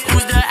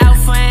 Who's the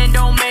Alpha and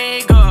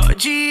Omega?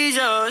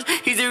 Jesus.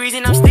 He's the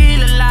reason I'm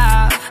still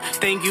alive.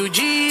 Thank you,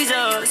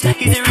 Jesus.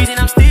 He's the reason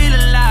I'm still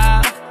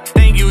alive.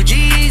 Thank you,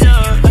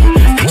 Jesus.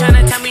 They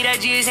tryna tell me that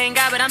Jesus ain't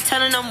God, but I'm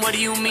telling them, what do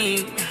you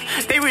mean?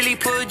 They really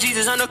put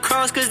Jesus on the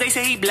cross cause they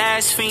say he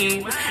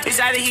blasphemed. It's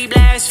either he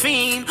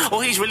blasphemed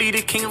or he's really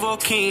the King of all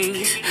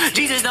kings.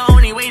 Jesus the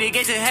only way to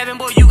get to heaven,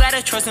 boy, you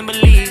gotta trust and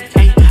believe.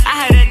 Hey,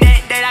 I had a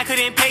debt that I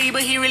couldn't pay,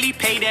 but he really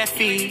paid that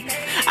fee.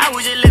 I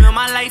was just living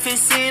my life in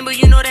sin,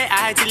 but you know that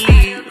I had to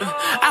leave.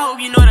 I hope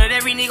you know that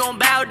every knee gon'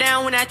 bow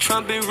down when that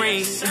trumpet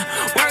rings.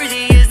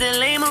 Worthy is the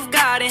Lamb of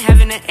God, in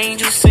heaven the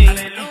angels sing.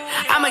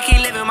 I'ma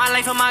keep living my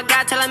life for my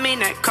God till I'm in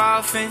that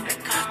coffin.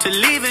 To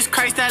live is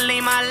Christ, I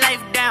lay my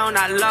life down,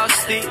 I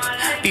lost it.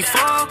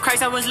 Before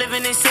Christ I was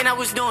living in sin, I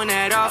was doing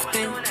that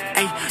often.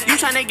 Ay, you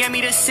tryna get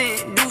me to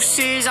sin,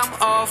 deuces, I'm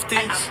off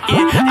this.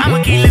 Yeah,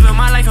 I'ma keep living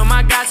my life for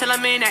my God till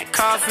I'm in that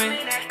coffin.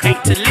 Ay,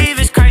 to live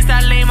is Christ,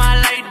 I lay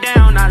my life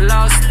down, I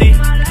lost it.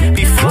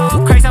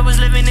 Before Christ I was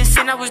living in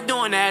sin, I was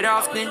doing that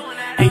often.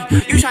 Ay,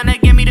 you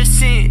tryna get me to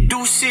sin,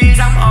 deuces,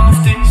 I'm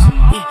off this.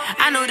 Yeah,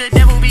 I know the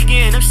devil be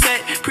getting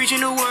upset,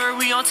 preaching the word,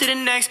 we on to the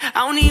next.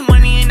 I don't need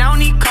money and I don't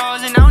need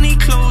cars and I don't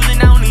need clothes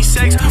and I don't need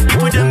sex. We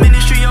put the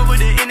ministry over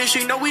the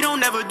industry, no we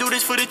don't ever do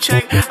this for the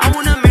check. I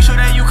wanna make sure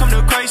that you come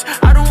to Christ,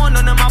 I don't want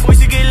none of my boys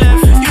to get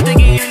left. You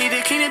thinking you need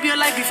to clean up your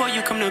life before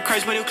you come to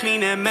Christ, but he'll clean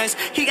that mess.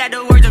 He got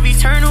the words of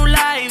eternal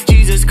life,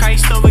 Jesus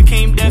Christ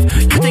overcame death.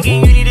 You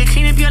thinking you need to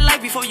clean up your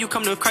life before you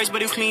come to Christ,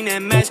 but he'll clean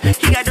that mess.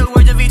 He got the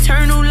words of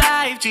eternal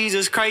life,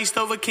 Jesus Christ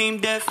overcame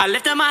death. I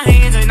lift up my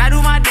hands and I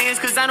do my dance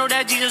cause I know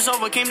that Jesus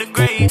overcame the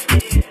grave.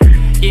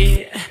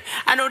 Yeah,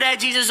 I know that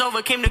Jesus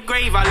overcame the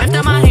grave. I lift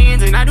up my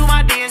hands and I do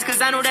my dance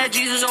cause I know that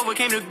Jesus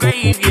overcame the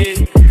grave. Yeah,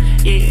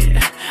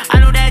 yeah, I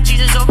know that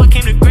Jesus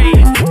overcame the grave.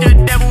 If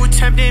the devil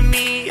tempted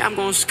me, yeah, I'm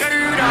gon'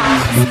 skirt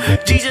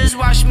off. Jesus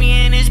washed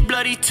me in his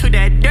blood, he took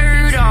that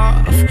dirt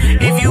off.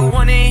 If you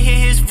wanna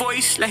hear his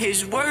voice, let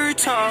his word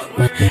talk.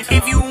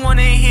 If you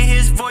wanna hear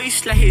his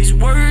voice, let his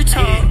word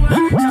talk.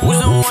 Who's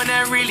the one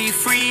that really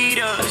freed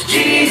us?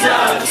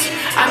 Jesus.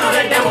 I know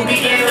that devil be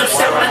getting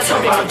upset when I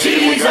talk about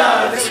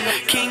Jesus.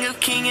 King of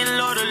kings and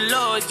Lord of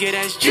lords, yeah,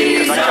 that's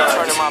Jesus. I kept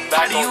turning my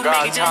back on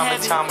God time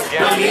and time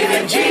again. Believe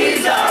in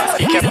Jesus.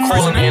 He kept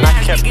calling me and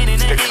I kept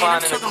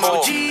declining the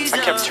call. I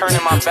kept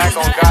turning my back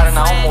on God and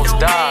I almost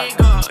died.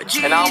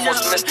 And I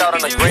almost missed out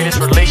on the greatest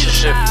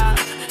relationship.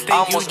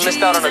 I almost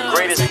missed out on the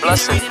greatest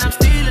blessing,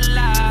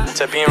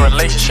 to be in a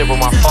relationship with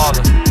my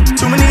Father.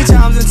 Too many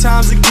times and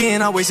times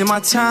again I wasted my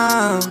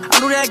time. I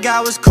knew that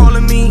God was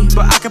calling me,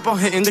 but I kept on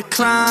hitting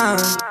decline.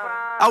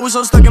 I was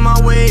so stuck in my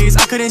ways,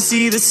 I couldn't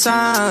see the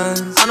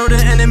signs. I know the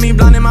enemy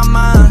blinded my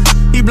mind,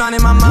 he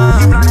blinded my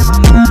mind.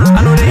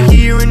 I know they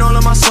hearing all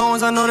of my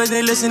songs, I know that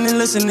they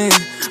listening.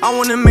 I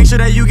wanna make sure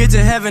that you get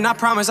to heaven, I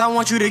promise I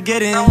want you to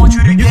get in.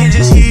 You can't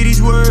just hear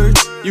these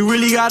words, you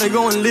really gotta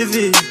go and live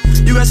it.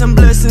 You got some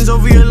blessings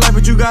over your life,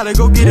 but you gotta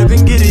go get up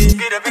and get it.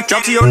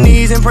 Drop to your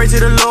knees and pray to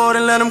the Lord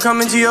and let him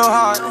come into your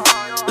heart.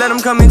 Let him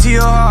come into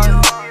your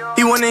heart.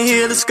 He wanna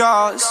heal the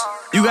scars.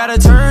 You gotta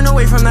turn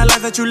away from that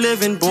life that you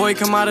live in, boy,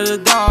 come out of the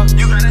dark.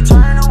 You gotta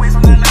turn away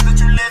from that life that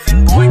you live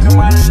in, boy, come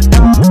out of the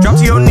dark. Drop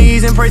to your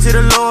knees and pray to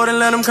the Lord and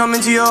let him come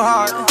into your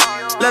heart.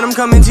 Let him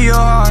come into your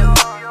heart.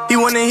 He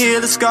wanna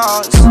heal the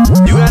scars.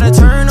 You gotta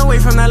turn away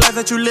from that life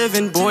that you live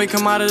in, boy,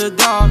 come out of the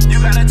dark. You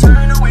gotta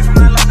turn away from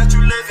that life that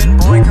you live in,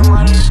 boy, come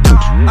out of the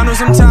dark. I know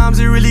sometimes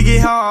it really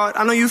get hard,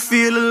 I know you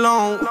feel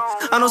alone.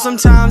 I know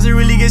sometimes it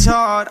really gets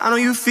hard, I know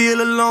you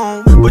feel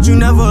alone. But you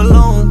never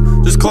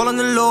alone, just call on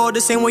the Lord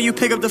the same way you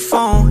pick up the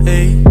phone,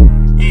 hey.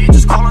 Yeah,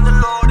 just call on the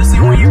Lord the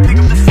same way you pick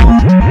up the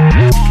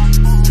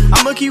phone.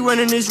 I'ma keep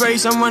running this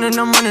race, I'm running.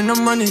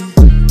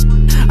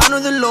 I know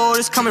the Lord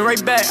is coming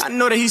right back, I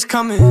know that he's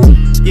coming.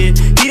 Yeah,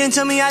 he didn't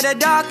tell me out that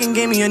dark and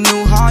gave me a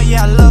new heart,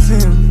 yeah, I love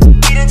him.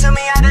 He didn't tell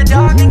me out that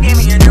dark and gave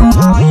me a new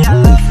heart, yeah, I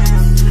love him.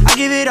 I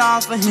give it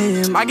all for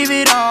him, I give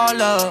it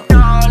all up.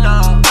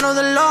 I know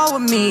the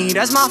Lord with me,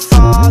 that's my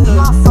Father.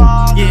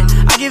 Yeah,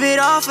 I give it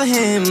all for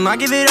him, I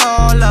give it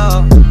all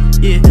up.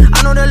 Yeah,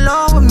 I know the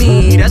Lord with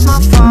me, that's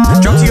my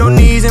Father. Drop to your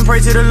knees and pray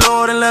to the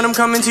Lord and let him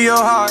come into your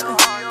heart.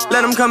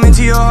 Let him come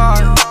into your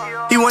heart.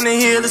 He wanna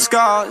heal the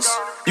scars.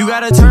 You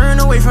gotta turn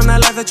away from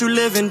that life that you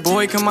live in,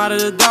 boy, come out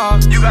of the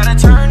dark. You gotta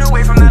turn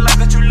away from that life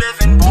that you live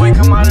in, boy,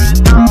 come out of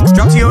the dark.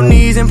 Drop to your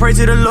knees and pray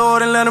to the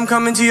Lord and let him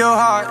come into your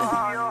heart.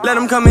 Let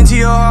him come into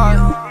your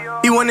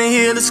heart. He wanna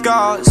heal the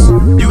scars.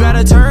 You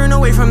gotta turn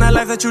away from that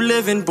life that you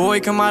live in, boy,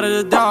 come out of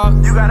the dark.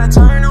 You gotta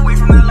turn away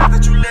from that life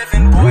that you live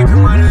in, boy,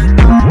 come out of the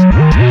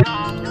dark.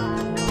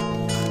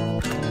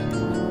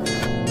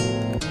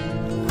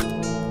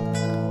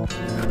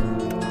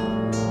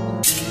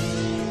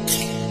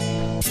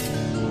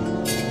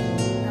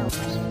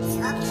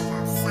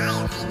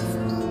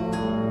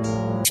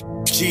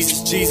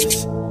 Jesus,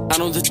 Jesus, I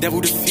know the devil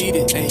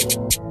defeated, ayy,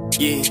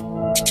 yeah.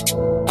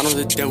 I know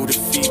the devil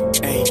defeated,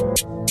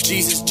 ayy.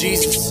 Jesus,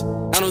 Jesus,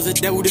 I know the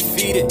devil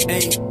defeated,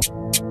 ayy.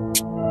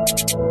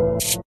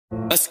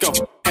 Let's go,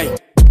 hey.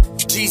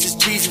 Jesus,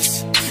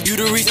 Jesus, you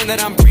the reason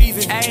that I'm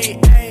breathing,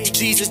 ayy, ayy.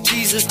 Jesus,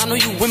 Jesus, I know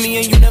you with me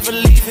and you never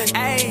leaving,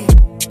 ayy.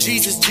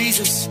 Jesus,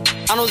 Jesus,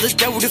 I know the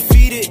devil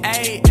defeated,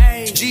 ayy,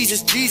 ayy.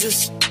 Jesus,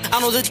 Jesus, I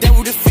know the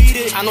devil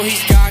defeated. I know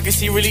he's God cause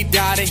he really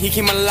died and he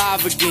came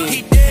alive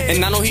again.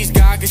 And I know he's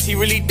God cause he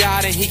really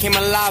died and he came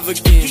alive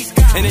again.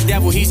 And the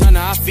devil, he's under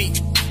our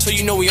feet, so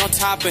you know we on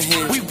top of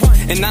him.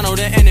 And I know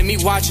the enemy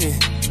watching,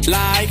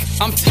 like,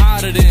 I'm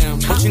tired of them,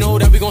 but you know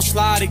that we gon'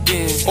 slide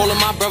again. All of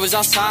my brothers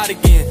outside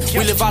again.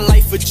 We live our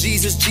life for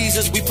Jesus,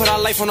 Jesus, we put our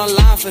life on the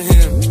line for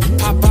him.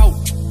 Pop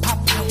out, pop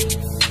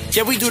out.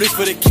 Yeah, we do this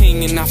for the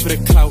king and not for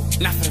the clout,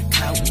 not for the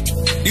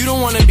clout. You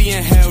don't wanna be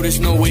in hell, there's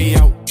no way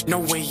out, no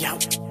way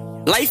out.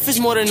 Life is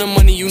more than the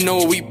money, you know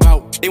what we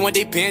bout. They want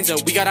their pants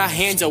up, we got our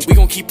hands up, we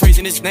gon' keep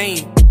praising his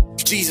name.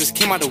 Jesus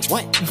came out of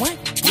what?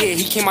 Yeah,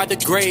 he came out the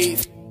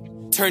grave.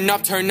 Turn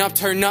up, turn up,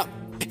 turn up,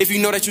 if you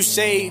know that you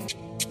saved.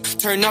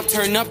 Turn up,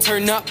 turn up,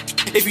 turn up,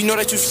 if you know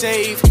that you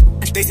saved.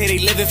 They say they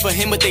living for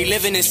him, but they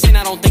living in sin,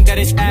 I don't think that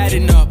it's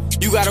adding up.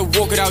 You gotta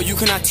walk it out, you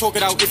cannot talk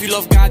it out. If you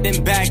love God,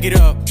 then back it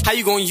up. How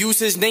you gonna use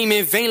his name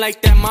in vain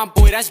like that, my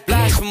boy? That's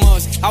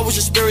blasphemous. I was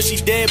just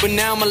spiritually dead, but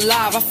now I'm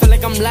alive. I feel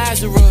like I'm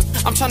Lazarus.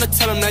 I'm trying to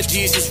tell them that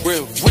Jesus is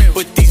real,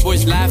 but these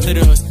boys laughed at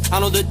us. I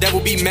know the devil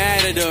be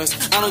mad at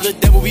us, I know the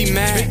devil be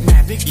mad.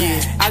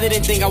 Yeah, I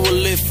didn't think I would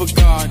live for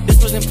God,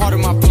 this wasn't part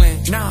of my plan.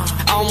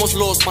 I almost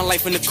lost my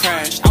life in the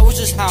crash, I was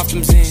just high off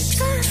them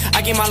Zans.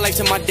 I gave my life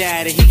to my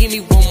dad and he gave me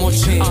one more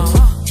chance.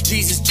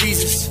 Jesus,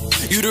 Jesus,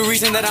 you the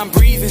reason that I'm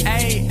breathing.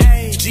 Ay,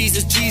 ay.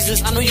 Jesus,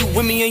 Jesus, I know you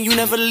with me and you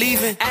never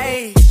leaving.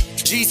 Ay.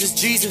 Jesus,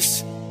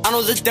 Jesus, I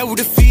know the devil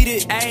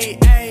defeated. Ay,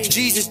 ay.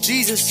 Jesus,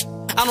 Jesus,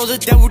 I know the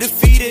devil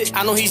defeated.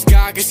 I know he's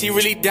God cause he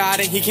really died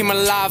and he came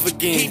alive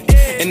again.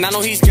 And I know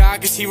he's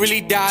God cause he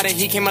really died and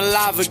he came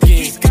alive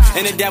again.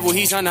 And the devil,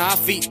 he's under our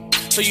feet,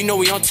 so you know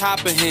we on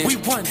top of him.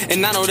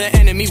 And I know the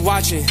enemy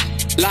watching,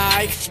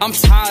 Like, I'm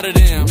tired of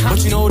them,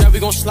 but you know that we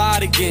gon'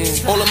 slide again.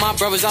 All of my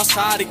brothers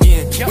outside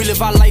again. We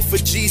live our life for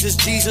Jesus,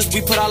 Jesus.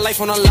 We put our life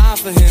on the line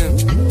for him.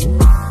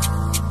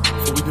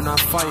 For we do not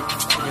fight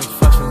against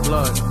flesh and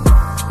blood,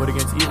 but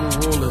against evil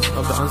rulers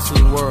of the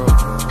unseen world,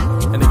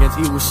 and against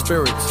evil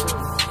spirits.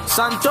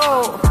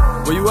 Santo,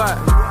 where you at?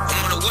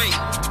 I'm on the way.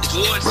 It's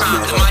war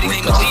time in the mighty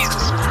name of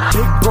Jesus.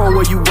 Big bro,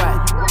 where you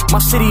at? My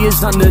city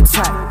is under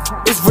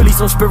attack. It's really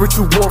some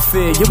spiritual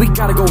warfare. Yeah, we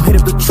gotta go hit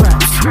up the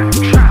traps.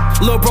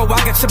 Lil' bro,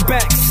 I got your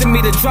back. Send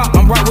me the drop,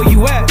 I'm right where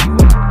you at.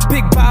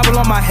 Big Bible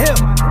on my hip,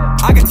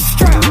 I got the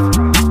strap.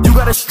 You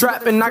got a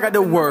strap and I got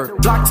the word.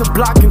 Block to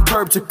block and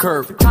curb to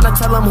curb. Tryna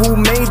tell them who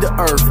made the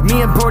earth.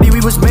 Me and Brody,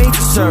 we was made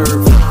to serve.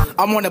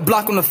 I'm on the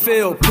block on the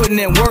field, putting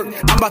in work,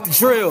 I'm about to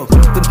drill.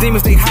 The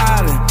demons, they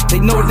hiding, they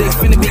know they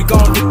finna be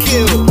gone to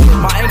kill.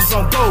 My angels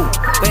on go,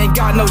 they ain't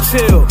got no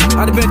chill.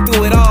 I done been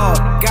through it all,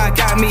 God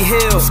got me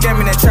healed.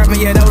 Scamming and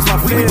trapping, yeah, that was my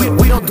field.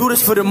 We don't do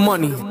this for the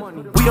money,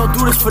 we don't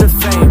do this for the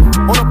fame.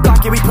 On the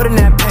block, yeah, we put in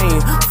that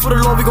pain. For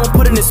the Lord, we gon'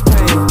 put in this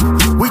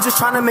pain. We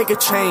just tryna make a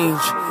change,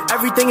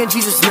 everything in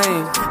Jesus'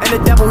 name. And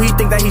the devil, he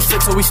think that he's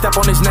sick, so we step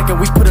on his neck and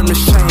we put him to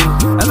shame.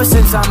 Ever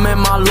since I met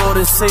my Lord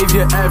and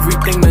Savior,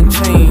 everything done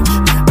changed.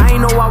 I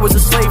ain't know I was a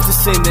slave to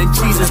sin, then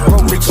Jesus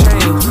broke the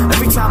chain.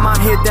 Every time I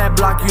hit that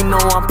block, you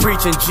know I'm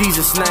preaching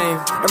Jesus' name.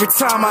 Every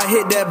time I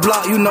hit that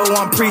block, you know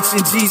I'm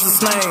preaching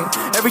Jesus' name.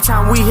 Every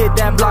time we hit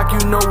that block,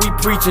 you know we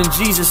preaching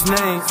Jesus'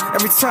 name.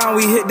 Every time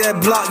we hit that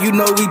block, you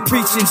know we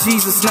preaching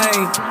Jesus'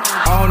 name.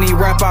 I don't need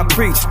rap, I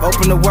preach.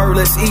 Open the word,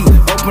 let's eat.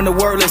 Open the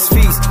word, let's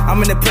feast.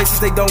 I'm in the places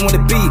they don't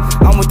wanna be.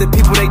 I'm with the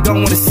people they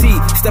don't wanna see.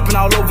 Stepping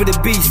all over the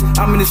beast.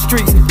 I'm in the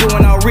streets,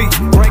 doing outreach,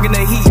 bringing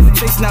the heat.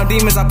 Chasing out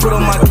demons, I put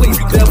on my cleats.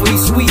 Devil, he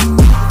sweet.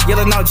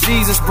 Yelling out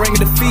Jesus, bringing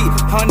the feet.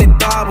 100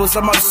 Bibles,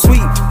 I'm out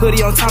sweet.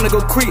 Hoodie on time to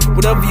go creep.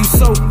 Whatever you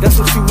sow, that's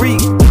what you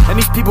reap. And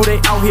these people, they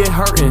out here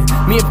hurting.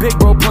 Me and Big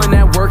Bro putting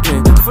that work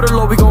in. For the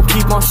Lord, we gon'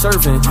 keep on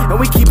serving. And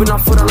we keeping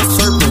our foot on the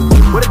serpent.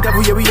 With the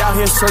devil, yeah, we out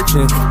here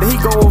searching. Then he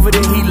go over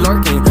there, he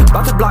lurking.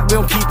 About to block, we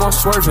don't keep on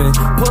swerving.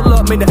 Pull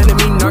up, make the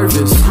enemy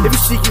nervous. If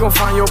you seek, you gon'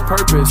 find your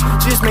purpose.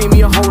 She just made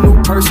me a whole new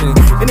person.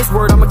 In this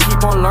word, I'ma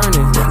keep on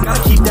learning.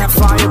 Gotta keep that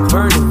fire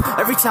burning.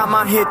 Every time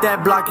I hit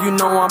that block, you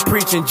know I'm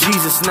preaching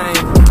Jesus' name.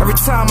 Every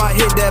time I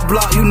hit that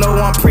block, you know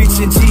I'm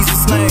preaching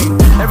Jesus' name.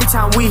 Every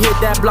time we hit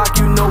that block,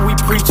 you know we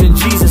preaching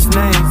Jesus'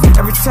 name.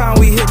 Every time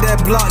we hit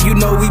that block, you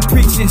know we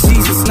preaching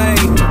Jesus'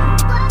 name.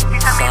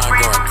 Sign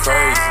going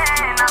crazy.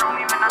 I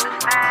don't even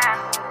understand.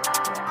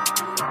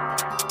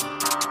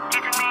 He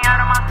took me out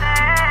of my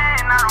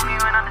sin, I don't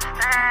even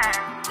understand.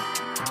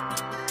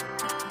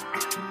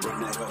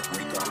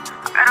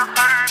 I got a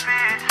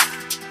purpose.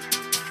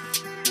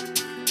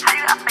 How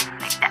you got faith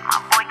like that, my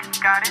boy? 'Cause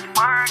God is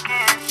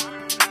working.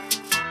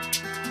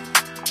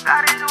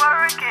 God is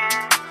working.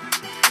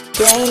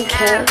 Blind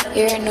cat,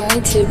 you're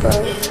anointed, bro.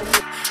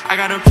 I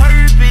got a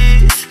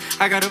purpose,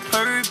 I got a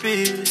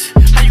purpose.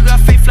 How you got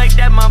faith like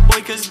that, my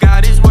boy? 'Cause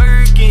God is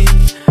working.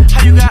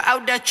 How you got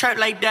out that trap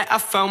like that? I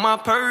found my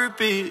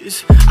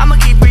purpose. I'ma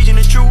keep preaching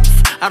the truth,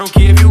 I don't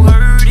care if you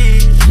heard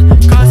it,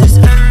 'cause it's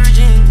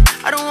urgent.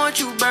 I don't want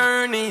you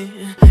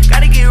burning.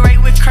 Gotta get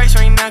right with Christ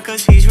right now,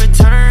 'cause he's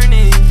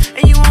returning.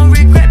 And you won't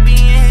regret being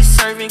his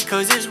servant,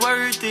 'cause it's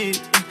worth it.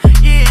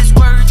 Yeah, it's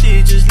worth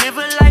it. Just live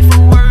a life of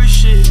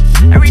worship.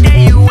 Every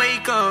day you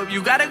wake up,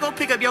 you gotta go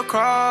pick up your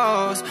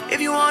cross. If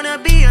you wanna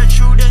be a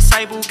true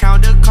disciple,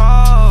 count the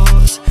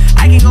cost.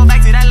 I can go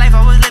back to that life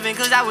I was living,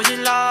 'cause I was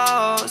just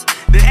lost.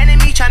 The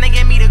enemy tryna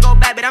get me to go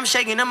back, but I'm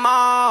shaking them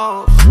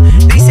off.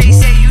 They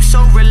say you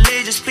so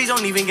religious, please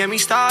don't even get me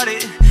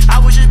started. I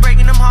was just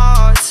breaking them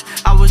hearts,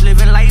 I was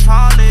living life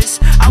heartless.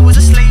 I was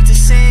a slave to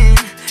sin,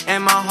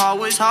 and my heart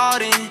was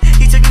hardened.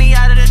 He took me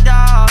out of the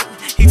dark,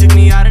 he took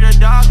me out of the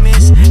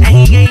darkness, and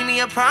he gave me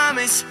a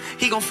promise,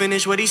 he gon'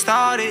 finish what he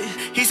started.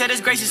 He said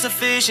his grace is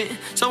sufficient,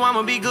 so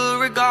I'ma be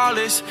good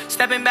regardless.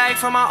 Stepping back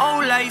from my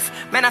old life,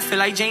 man, I feel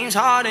like James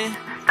Harden.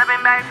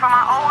 Stepping back from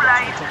my old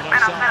life, man,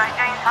 I feel like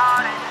James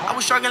Harden. I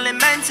was struggling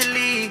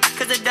mentally,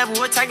 'cause the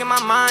devil attacking my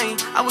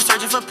mind. I was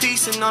searching for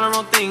peace and all the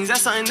wrong things,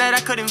 that's something that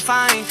I couldn't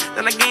find.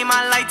 Then I gave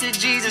my life to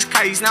Jesus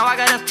Christ, now I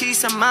got a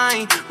peace of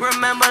mind.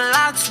 Remember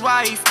Lot's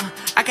wife,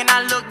 I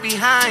cannot look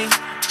behind.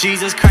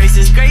 Jesus Christ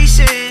is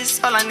gracious,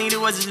 all I needed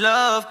was his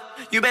love.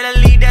 You better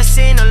leave that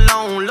sin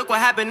alone, look what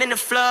happened in the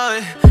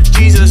flood.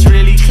 Jesus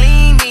really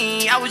cleaned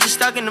me, I was just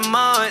stuck in the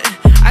mud.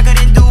 I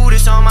couldn't do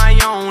this on my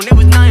own, it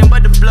was nothing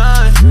but the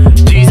blood.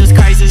 Jesus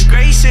Christ is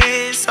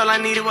gracious, all I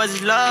needed was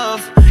his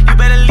love. You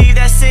better leave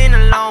that sin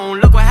alone,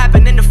 look what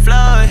happened in the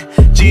flood.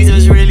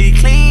 Jesus really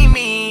cleaned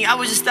me, I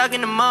was just stuck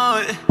in the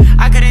mud.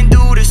 I couldn't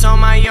do this on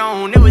my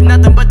own, it was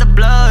nothing but the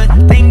blood.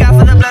 Thank God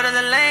for the blood of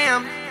the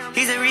Lamb,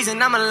 he's the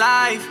reason I'm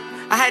alive.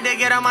 I had to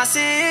get out my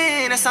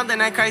sin, that's something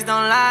that Christ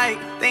don't like.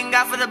 Thank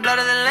God for the blood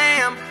of the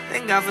Lamb,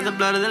 thank God for the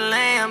blood of the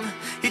Lamb.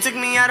 He took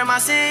me out of my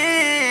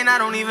sin, I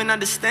don't even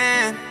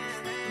understand.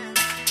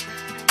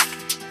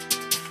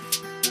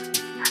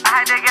 I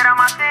had to get out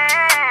my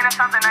sin, that's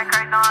something that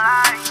Christ don't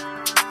like.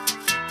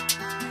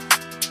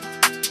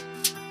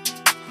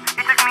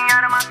 He took me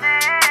out of my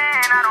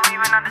sin, I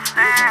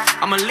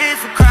I'ma live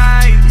for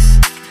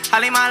Christ. I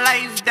lay my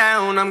life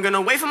down, I'm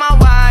gonna wait for my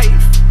wife.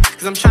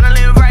 Cause I'm tryna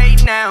live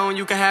right now.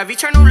 You can have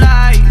eternal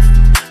life,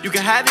 you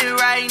can have it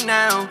right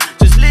now.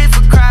 Just live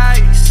for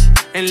Christ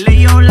and lay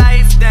your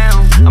life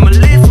down. I'ma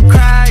live for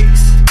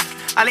Christ.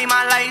 I lay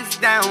my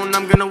life down,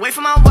 I'm gonna wait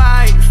for my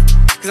wife.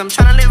 Cause I'm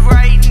tryna live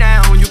right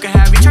now. You can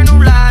have eternal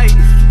life,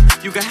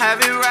 you can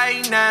have it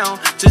right now.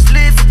 Just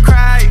live for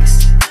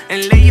Christ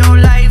and lay your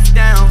life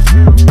down.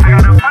 I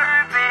got a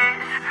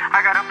purpose, I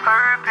got a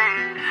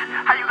purpose.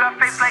 How you got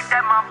faith like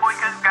that, my boy,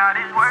 cause God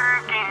is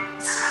working.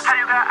 How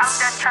you got out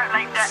that track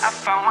like that, I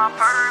found my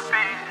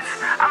purpose.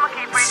 I'ma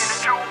keep preaching the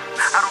truth,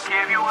 I don't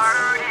care if you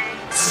heard it.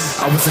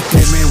 I was a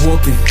dead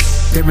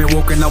man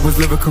walking, I was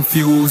living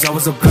confused. I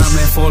was a blind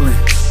man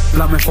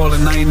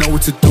falling, I ain't know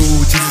what to do.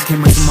 Jesus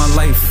came into my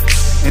life,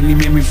 and he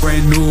made me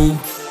brand new.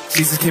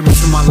 Jesus came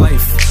into my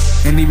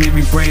life, and he made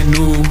me brand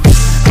new.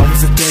 I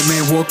was a dead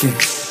man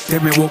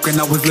walking,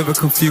 I was living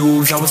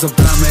confused. I was a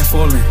blind man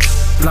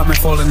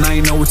falling, I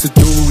ain't know what to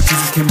do.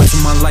 Jesus came into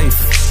my life,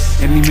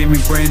 and he made me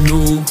brand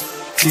new.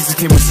 Jesus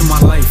came into my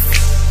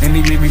life, and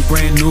he made me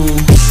brand new.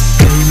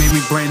 Yeah, he made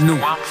me brand new.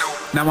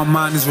 Now my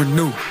mind is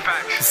renewed.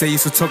 They say you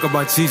used to talk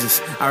about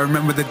Jesus. I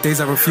remember the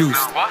days I refused.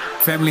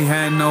 Family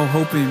had no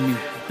hope in me.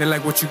 They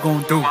like, what you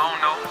gonna do?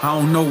 I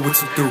don't know what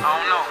to do.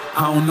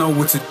 I don't know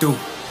what to do.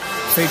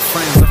 Fake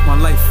friends left my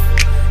life.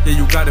 Yeah,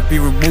 you gotta be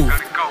removed.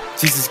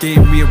 Jesus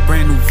gave me a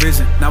brand new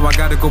vision. Now I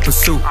gotta go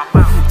pursue.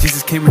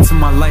 Jesus came into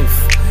my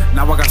life.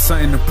 Now I got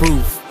something to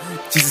prove.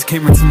 Jesus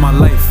came into my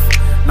life.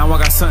 Now I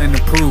got something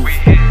to prove.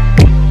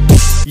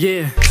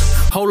 Yeah,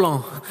 hold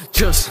on,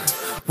 just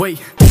wait.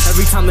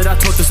 Every time that I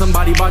talk to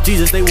somebody about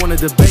Jesus, they wanna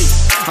debate.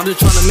 I'm just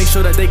trying to make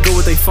sure that they go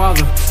with their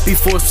Father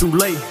before it's too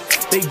late.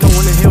 They don't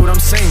wanna hear what I'm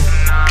saying.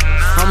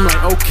 I'm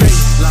like, okay,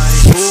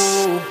 like,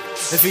 ooh,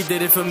 if he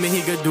did it for me,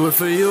 he could do it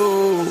for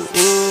you.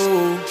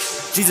 Ooh,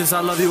 Jesus, I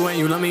love you and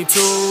you love me too.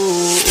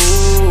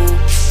 Ooh,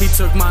 he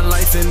took my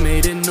life and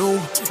made it new.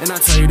 And I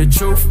tell you the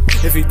truth,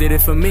 if he did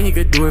it for me, he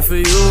could do it for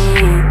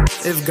you.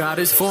 If God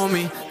is for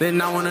me,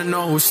 then I wanna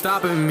know who's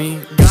stopping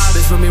me. God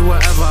is with me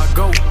wherever I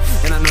go,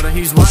 and I know that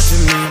he's watching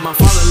me. My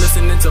Father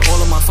listening to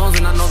all of my songs,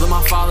 and I know that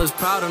my Father's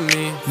proud of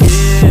me.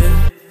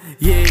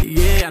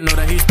 Yeah, I know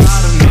that he's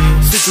proud of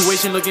me.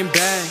 Situation looking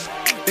bad,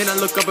 then I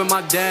look up at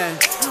my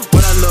dad.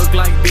 What I look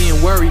like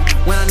being worried,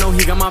 when I know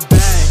he got my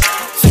back.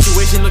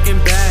 Situation looking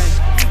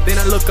bad, then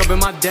I look up at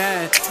my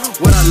dad.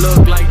 What I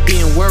look like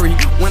being worried,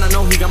 when I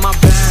know he got my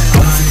back. I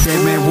was a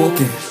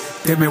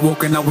dead man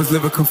walking, I was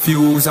living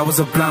confused. I was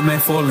a blind man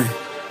falling,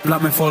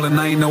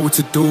 I ain't know what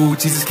to do.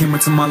 Jesus came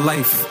into my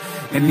life,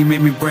 and he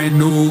made me brand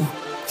new.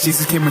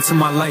 Jesus came into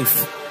my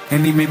life,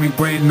 and he made me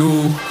brand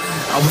new.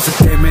 I was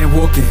a dead man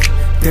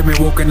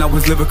walking, I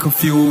was living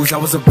confused. I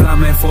was a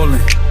blind man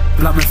falling,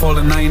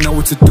 I ain't know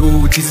what to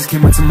do. Jesus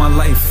came into my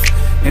life,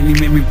 and he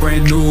made me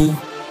brand new.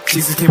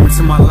 Jesus came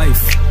into my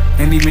life,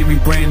 and he made me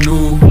brand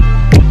new.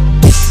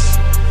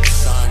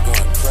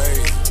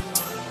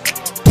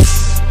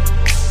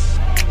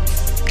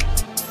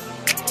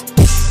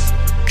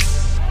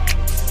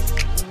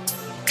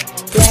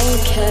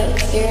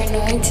 You're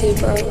anointed,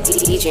 bro.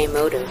 DJ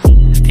Motor.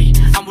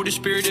 I'm with the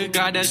spirit of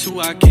God, that's who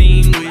I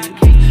came with.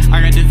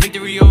 I got the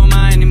victory over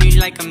my enemies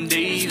like I'm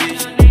David.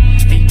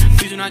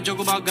 Please do not joke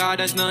about God,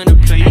 that's nothing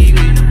to play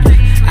with.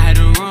 I had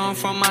to run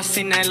from my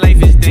sin, that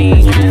life is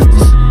dangerous.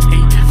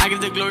 I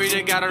give the glory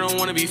to God, I don't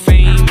wanna be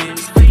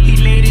famous. He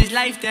laid his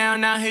life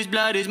down, now his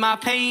blood is my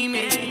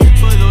payment.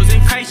 For those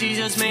in Christ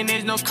Jesus, man,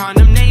 there's no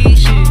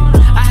condemnation.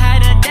 I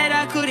had a debt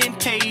I couldn't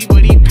pay,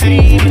 but he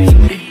paid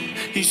it.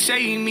 He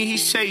saved me, he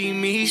saved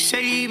me, he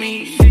saved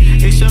me.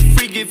 It's a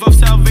free gift of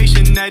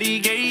salvation that he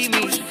gave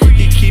me.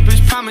 He keep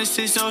his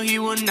promises so he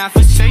will not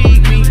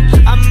forsake me.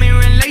 I'm in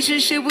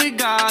relationship with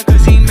God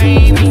cause he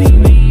made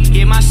me.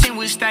 Yeah, my sin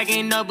was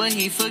stacking up but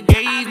he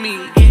forgave me.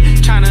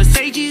 Tryna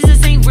say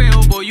Jesus ain't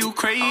real, boy you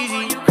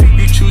crazy.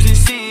 You choosing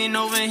sin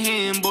over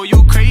him, boy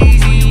you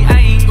crazy. I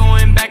ain't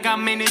going back,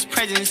 I'm in his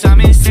presence, I'm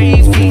in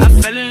safety. I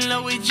fell in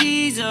love with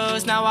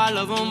Jesus, now I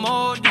love him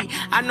more.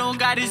 I know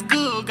God is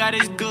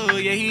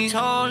good, yeah, he's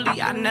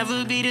holy. I'll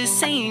never be the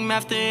same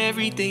after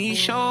everything he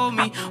showed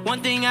me.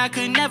 One thing I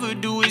could never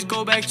do is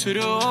go back to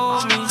the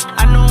old me.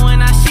 I know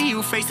when I see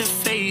you face to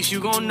face, you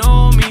gon'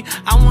 know me.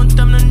 I want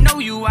them to know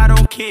you, I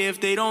don't care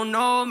if they don't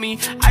know me.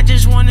 I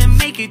just wanna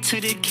make it to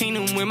the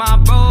kingdom with my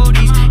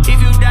brodies.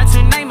 If you die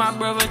tonight, my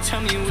brother,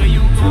 tell me where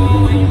you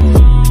going.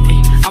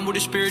 I'm with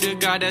the spirit of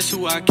God, that's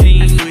who I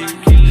came with.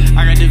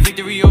 I got the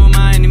victory over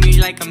my enemies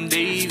like I'm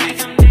David.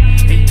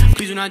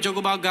 Please do not joke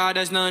about God,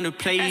 that's nothing to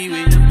play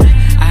with.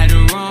 I had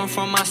to run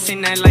from my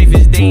sin, that life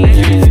is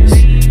dangerous.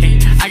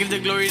 I give the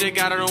glory to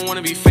God, I don't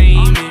wanna be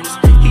famous.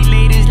 He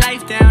laid his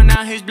life down,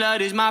 now his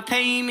blood is my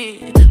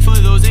payment. For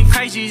those in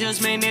Christ Jesus,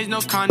 man, there's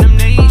no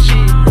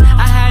condemnation.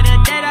 I had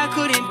a debt I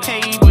couldn't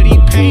pay, but he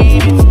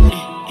paid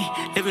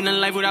it. Living a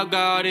life without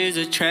God is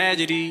a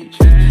tragedy.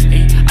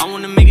 I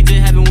wanna make it to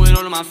heaven with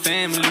all of my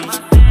family.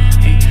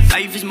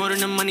 Life is more than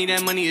the money,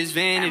 that money is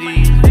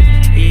vanity.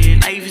 Yeah,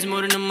 life is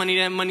more than the money,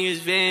 that money is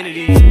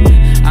vanity.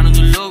 I don't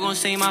do Lord gon'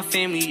 save my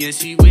family,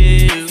 yes He will.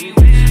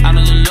 I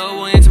know the Lord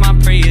will answer my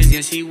prayers,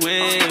 yes He will.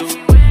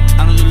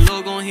 I know the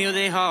Lord gon' heal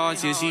their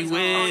hearts, yes He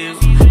will.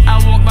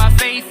 I walk by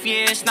faith,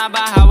 yeah, it's not by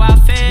how I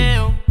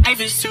feel. Life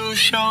is too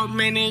short,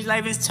 man, this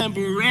life is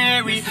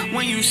temporary.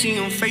 When you see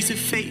Him face to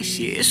face,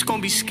 yeah, it's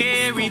gonna be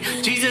scary.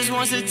 Jesus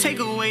wants to take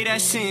away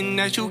that sin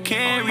that you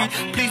carry.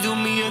 Please do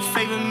me a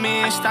favor,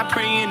 man, stop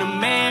praying to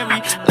Mary.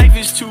 Life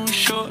is too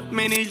short,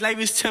 man, this life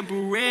is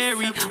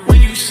temporary.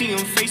 When you see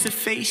Him face to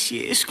face,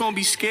 yeah, it's gonna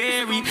be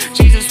scary.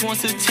 Jesus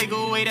wants to take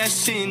away that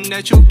sin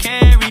that you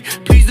carry.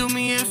 Please do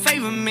me a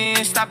favor,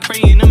 man, stop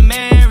praying to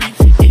Mary.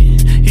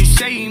 He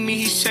saved me,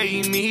 He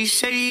saved me, He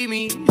saved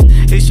me.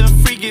 It's a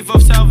free gift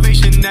of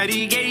salvation that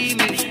He gave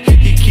me.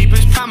 He keep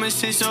His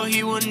promises so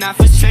He will not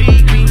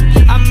forsake me.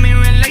 I'm in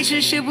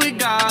relationship with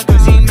God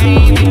cause He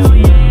made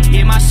me.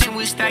 Yeah, my sin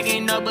was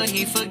stacking up but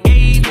He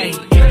forgave me.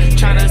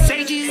 Tryna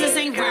say Jesus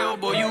ain't real,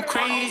 boy, you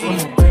crazy.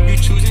 You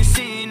choosing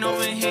sin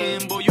over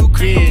Him, boy, you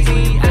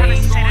crazy. I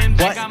ain't going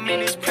back, I'm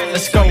in His presence.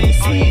 Let's go.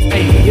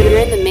 You're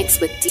in the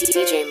mix with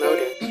DJ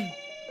Motor.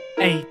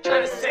 Hey,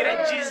 tryna say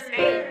that Jesus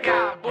ain't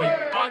God, boy, you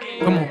bugging.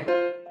 Come on.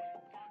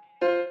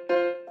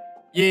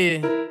 Yeah.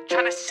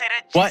 Tryna say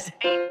that Jesus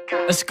ain't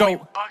God. Let's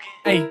go.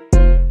 Hey.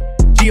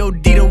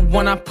 G.O.D. the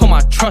one I put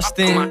my trust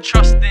in.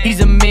 He's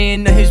a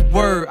man of His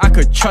word, I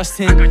could trust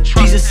Him.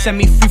 Jesus set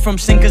me free from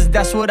sin cause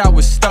that's what I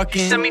was stuck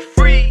in.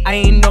 I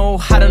ain't know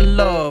how to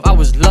love, I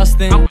was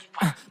lusting.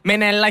 Man,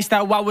 that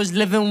lifestyle I was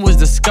living was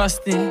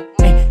disgusting.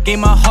 Gave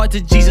my heart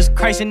to Jesus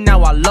Christ and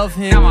now I love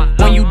Him.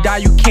 When you die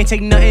you can't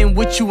take nothing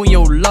with you in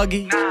your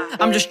luggage.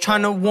 I'm just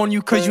trying to warn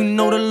you cause you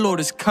know the Lord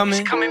is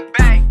coming.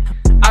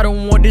 I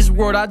don't want this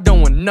world, I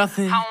don't want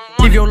nothing.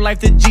 Give your life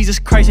to Jesus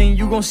Christ and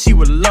you gon' see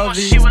what love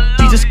is.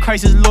 Jesus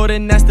Christ is Lord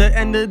and that's the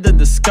end of the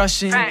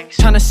discussion.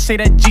 Tryna say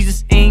that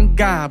Jesus ain't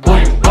God,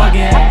 boy you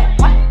buggin'.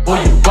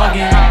 Boy you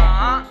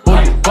buggin'.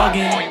 Boy you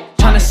buggin'.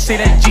 Tryna say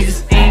that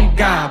Jesus ain't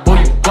God, boy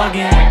you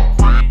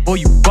buggin'. Boy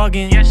you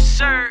buggin'. Yes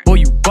sir. Boy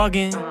you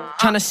buggin'.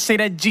 Tryna say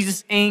that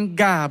Jesus ain't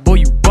God, boy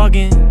you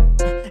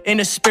buggin'. In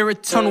the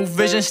spirit, tunnel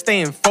vision,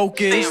 staying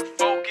focused.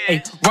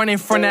 Ay, running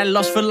from that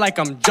lust, feel like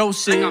I'm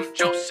Joseph.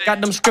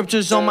 Got them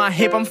scriptures on my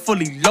hip, I'm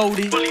fully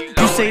loaded.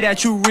 You say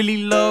that you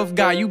really love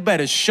God, you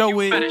better show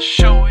it.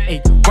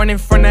 Ay, running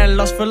from that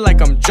lust, feel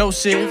like I'm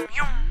Joseph.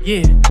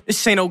 Yeah,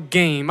 this ain't no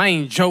game, I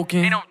ain't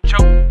joking.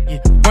 Yeah,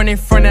 running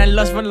from that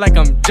lust, feel like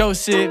I'm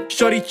Joseph.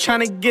 Shorty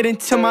tryna get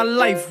into my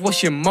life,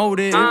 what's your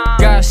motive?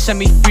 God set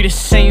me free the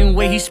same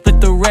way He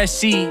split the Red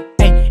Sea.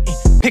 Ay,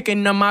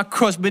 picking up my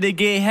cross, but it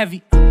get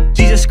heavy.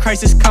 Jesus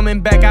Christ is coming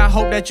back, I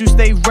hope that you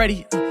stay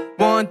ready.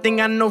 One thing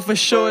I know for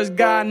sure is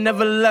God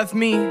never left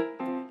me.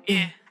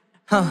 Yeah,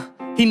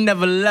 He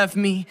never left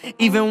me.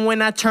 Even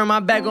when I turn my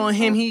back on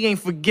Him, He ain't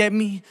forget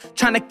me.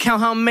 Tryna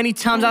count how many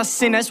times I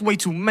sin, that's way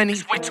too many.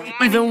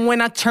 Even when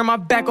I turn my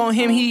back on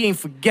Him, He ain't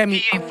forget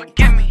me.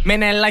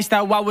 Man, that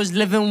lifestyle I was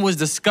living was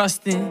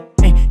disgusting.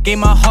 Gave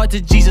my heart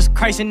to Jesus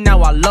Christ and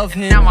now I love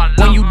Him.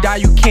 When you die,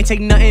 you can't take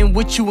nothing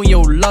with you in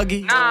your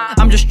luggage.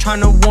 I'm just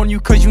tryna warn you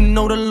cause you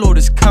know the Lord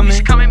is coming.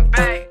 He's coming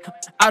back.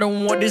 I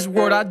don't want this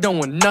world, I don't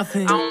want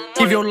nothing.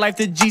 Give your life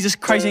to Jesus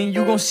Christ and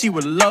you gon' see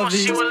what love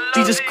is.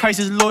 Jesus Christ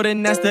is Lord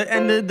and that's the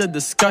end of the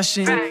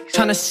discussion.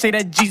 Tryna say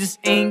that Jesus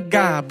ain't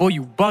God, boy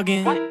you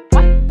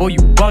buggin'. Boy you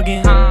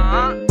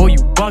buggin'. Boy you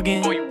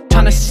buggin'.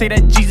 Tryna say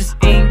that Jesus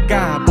ain't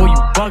God, boy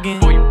you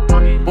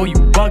buggin'. Boy you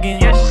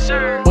buggin'. Yes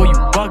sir. Boy you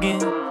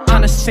buggin'.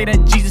 Tryna say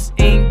that Jesus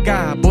ain't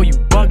God, boy you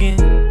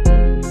buggin'.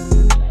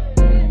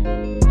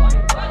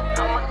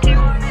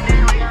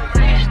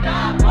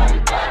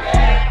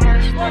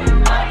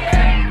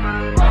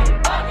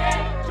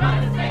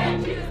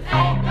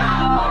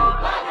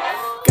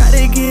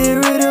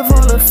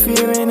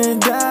 Fear and a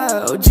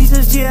doubt.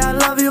 Jesus, yeah, I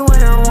love you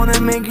and I wanna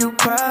make you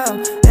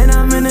proud. And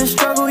I'm in a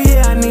struggle,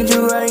 yeah, I need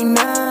you right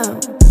now.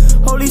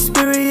 Holy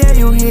Spirit, yeah,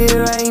 you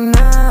here right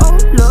now. Oh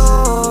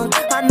Lord,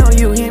 I know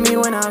you hear me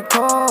when I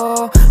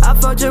call. I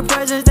felt your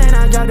presence, then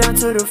I dropped down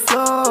to the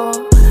floor.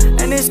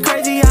 And it's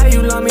crazy how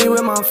you love me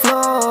with my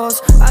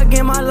flaws. I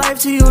give my life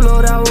to you,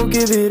 Lord, I will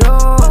give it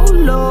all. Oh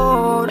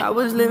Lord, I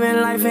was living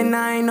life and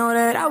I ain't know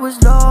that I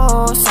was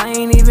lost. I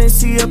ain't even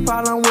see a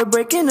problem with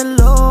breaking the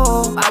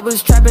law. I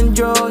was trapping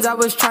drugs, I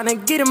was trying to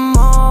get them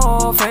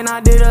off. And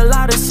I did a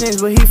lot of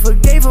sins, but He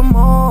forgave them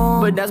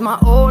all. But that's my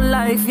old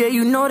life, yeah,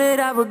 you know that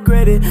I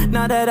regret it.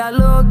 Now that I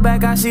look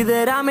back, I see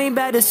that I made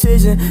bad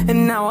decisions.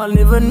 And now I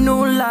live a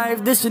new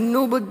life, this a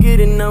new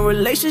beginning. A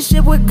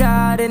relationship with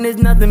God, and there's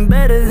nothing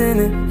better than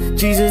it.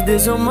 Jesus did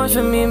so much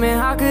for me, man,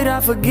 how could I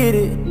forget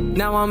it?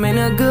 Now I'm in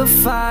a good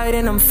fight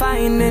and I'm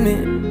fighting in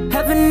it.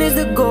 Heaven is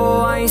the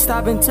goal, I ain't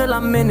stopping till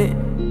I'm in it.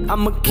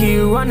 I'ma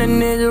keep running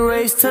this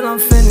race till I'm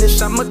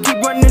finished. I'ma keep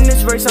running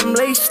this race, I'm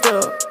laced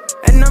up.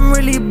 And I'm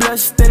really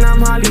blessed and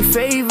I'm highly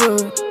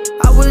favored.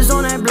 I was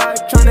on that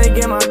block trying to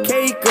get my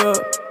cake up.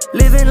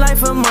 Living life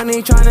for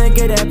money, trying to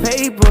get that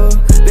paper.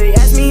 They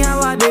ask me how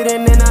I did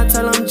it and I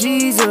tell them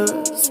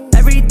Jesus.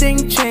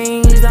 Everything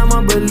changed, I'm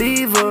a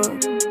believer.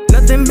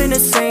 Nothing been the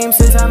same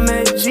since I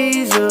met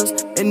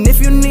Jesus. And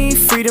if you need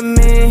free the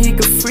man, he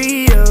could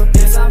free you.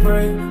 Yes, I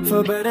pray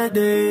for better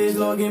days,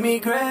 Lord give me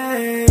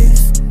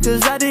grace.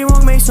 Cause I did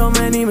wrong, made so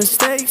many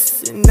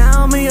mistakes. And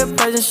now I'm in your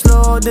presence,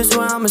 Lord, this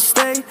where I'ma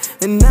stay.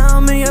 And now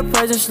I'm in your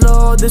presence,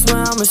 Lord, this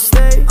where I'ma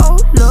stay. Oh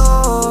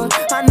Lord,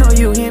 I know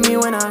you hear me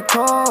when I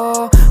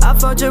call. I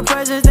felt your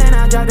presence, then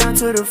I dropped down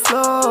to the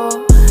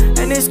floor.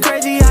 And it's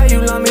crazy how you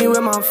love me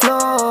with my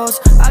flaws.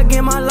 I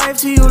give my life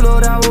to you,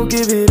 Lord, I will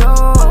give it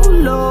all. Oh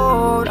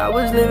Lord, I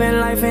was living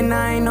life and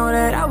I ain't know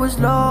that I was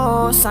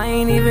lost. I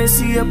ain't even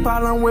see a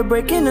problem with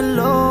breaking the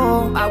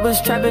law. I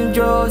was trapping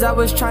drugs, I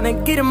was trying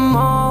to get them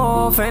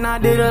off. And I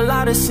did a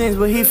lot of sins,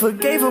 but he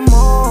forgave them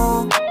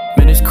all.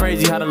 Man, it's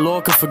crazy how the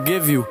Lord could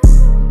forgive you.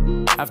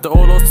 After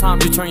all those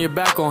times you turn your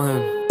back on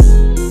him,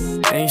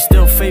 and he's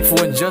still faithful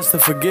and just to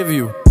forgive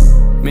you.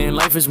 Man,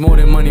 life is more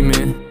than money,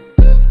 man.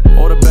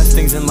 All the best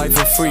things in life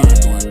are free.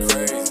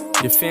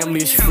 Your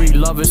family is free,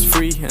 love is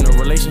free, and a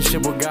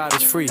relationship with God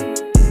is free.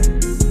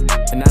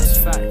 And that's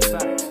fact.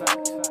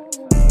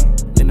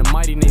 In the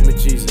mighty name of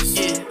Jesus.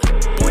 Yeah,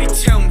 boy,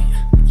 tell me,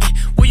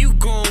 where you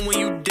going when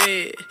you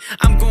dead?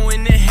 I'm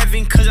going to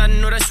heaven cause I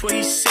know that's what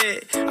he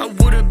said. I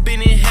would've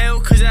been in hell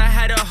cause I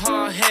had a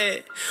hard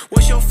head.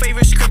 What's your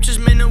favorite scriptures,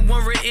 man, the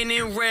one written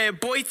in red?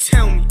 Boy,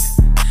 tell me,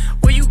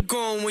 where you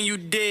going when you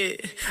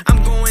dead?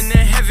 I'm going to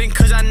heaven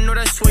cause I know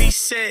that's what he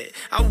said.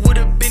 I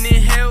would've been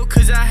in hell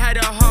cause I had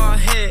a hard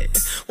head.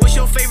 What's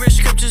your favorite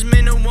scriptures,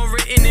 man, the one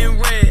written in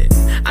red?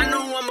 I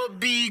know I'ma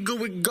be good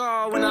with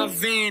God when I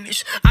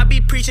vanish. I be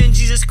preaching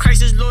Jesus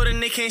Christ is Lord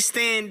and they can't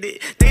stand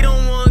it. They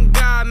don't want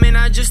God, man,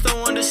 I just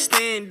don't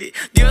understand it.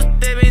 Dios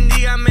te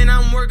bendiga, man,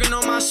 I'm working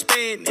on my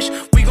Spanish.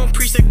 We gon'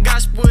 preach the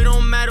gospel, it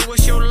don't matter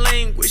what's your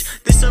language.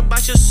 This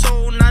about your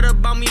soul, not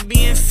about me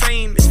being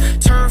famous.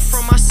 Turn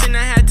from my sin,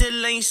 I had to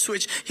lane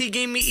switch. He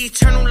gave me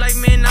eternal life,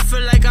 man, I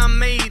feel like I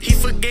made it. He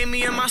forgave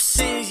me of my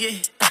sins, yeah,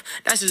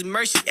 that's his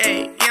mercy,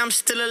 ayy. Yeah, I'm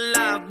still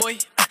alive, boy,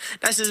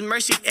 that's his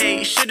mercy,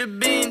 ayy. Should've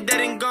been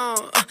dead and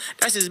gone,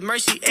 that's his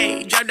mercy,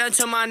 ayy. Drop down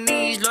to my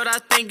knees, Lord, I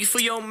thank you for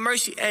your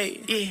mercy,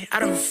 ayy. Yeah, I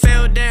done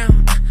fell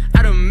down,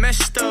 I done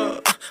messed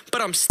up,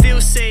 but I'm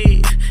still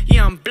saved,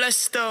 yeah, I'm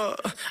blessed up.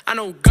 I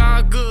know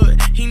God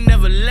good, he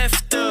never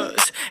left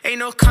us. Ain't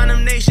no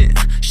condemnation,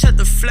 shut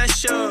the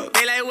flesh up.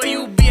 They like, where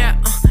you be at?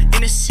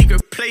 In a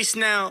secret place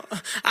now.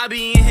 I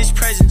be in his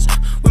presence,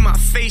 with my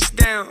face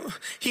down.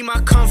 He my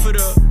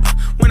comforter,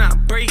 when I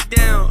break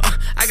down.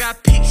 I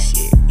got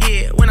peace,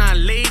 yeah, when I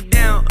lay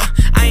down.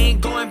 I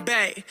ain't going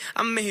back,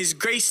 I'm in his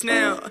grace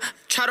now.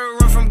 Try to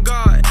run from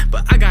God,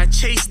 but I got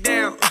chased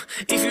down.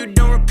 If you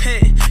don't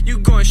repent, you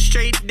going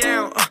straight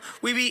down.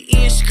 We be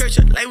eating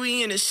scripture like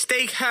we in a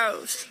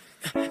steakhouse.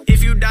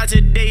 If you die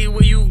today,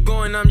 where you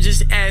going? I'm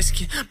just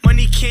asking.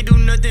 Money can't do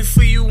nothing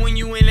for you when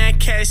you in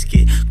that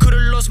casket. Could've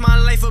lost my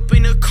life up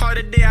in the car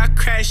the day I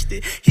crashed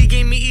it. He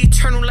gave me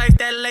eternal life,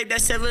 that life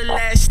that's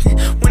everlasting.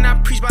 When I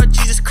preach about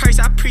Jesus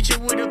Christ, I preach it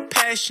with a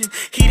passion.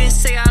 He didn't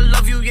say I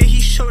love you, yeah, he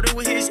showed it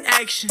with his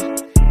action.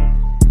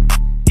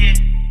 Yeah,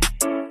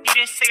 he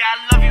didn't say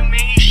I love you, man,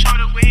 he showed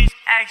it with his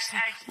action.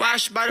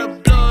 Washed by the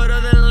blood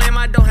of the Lamb,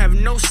 I don't have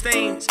no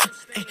stains.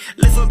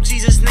 Lift up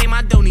Jesus' name,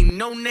 I don't need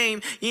no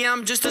name. Yeah,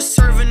 I'm just a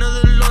servant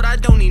of the Lord, I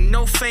don't need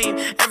no fame.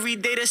 Every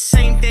day the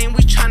same thing,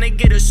 we tryna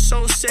get a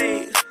soul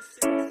saved.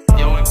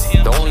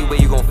 The only way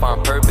you gon'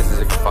 find purpose is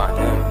if you find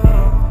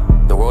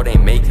him. The world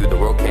ain't make you, the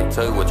world can't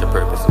tell you what your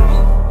purpose is.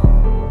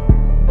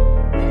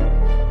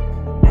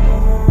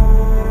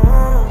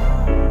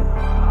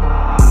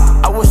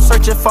 I was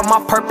searching for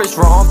my purpose,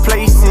 wrong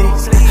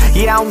places.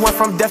 Yeah, I went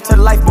from death to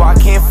life, boy, I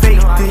can't fake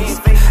this.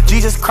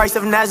 Jesus Christ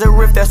of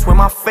Nazareth, that's where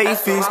my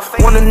faith is.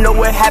 Wanna know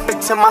what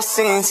happened to my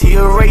sins, he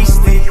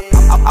erased it.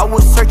 I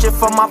was searching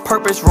for my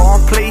purpose,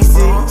 wrong places.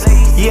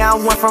 Yeah, I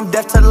went from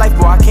death to life,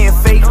 boy, I can't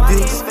fake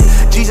this.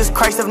 Jesus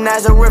Christ of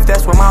Nazareth,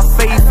 that's where my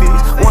faith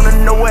is.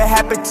 Wanna know what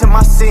happened to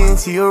my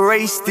sins, he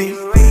erased it.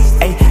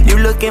 Ay, you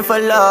looking for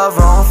love,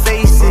 wrong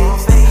faces.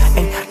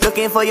 Ay,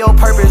 looking for your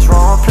purpose,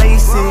 wrong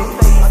places.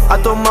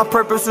 I thought my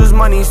purpose was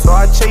money, so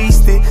I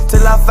chased it.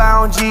 Till I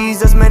found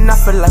Jesus, man, I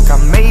feel like I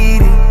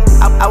made it.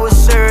 I was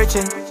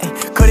searching,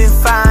 couldn't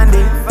find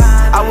it.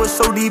 I was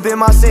so deep in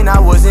my sin, I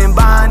was in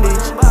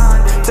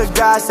bondage. Till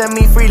God set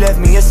me free, left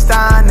me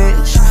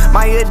astonished.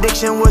 My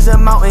addiction was a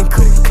mountain,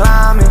 couldn't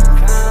climb it.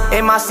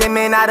 In my sin,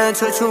 man, I done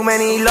took too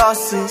many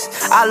losses.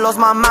 I lost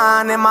my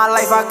mind, in my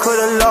life, I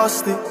could've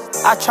lost it.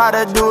 I tried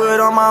to do it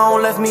on my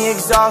own, left me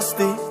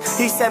exhausted.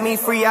 He set me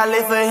free, I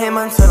live for him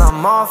until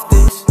I'm off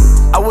this.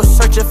 I was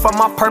searching for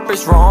my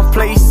purpose, wrong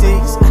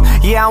places.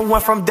 Yeah, I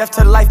went from death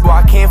to life, boy,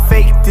 I can't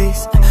fake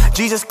this.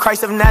 Jesus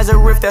Christ of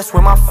Nazareth, that's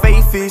where my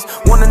faith is.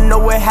 Wanna know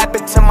what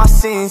happened to my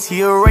sins,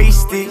 he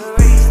erased it.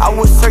 I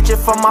was searching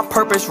for my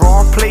purpose,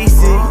 wrong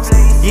places.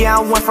 Yeah,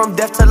 I went from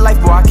death to life,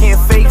 boy, I can't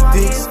fake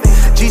this.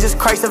 Jesus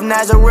Christ of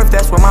Nazareth,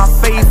 that's where my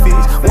faith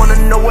is. Wanna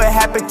know what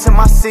happened to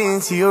my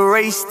sins, he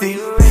erased it.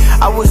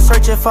 I was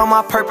searching for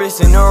my purpose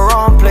in the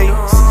wrong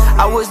place.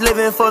 I was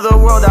living for the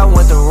world, I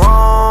went the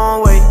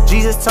wrong way.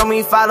 Jesus told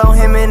me follow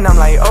him and I'm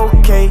like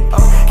okay.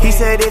 He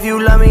said if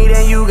you love me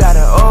then you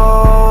gotta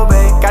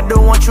obey. God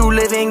don't want you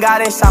living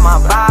God inside my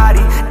body.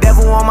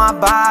 Devil on my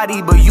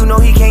body, but you know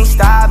he can't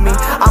stop me.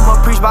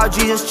 I'ma preach about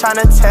Jesus,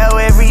 tryna tell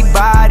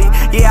everybody.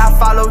 Yeah, I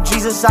follow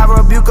Jesus, I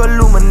rebuke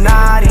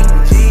Illuminati.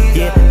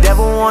 Yeah,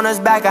 devil want us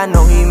back, I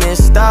know he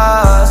missed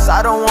us.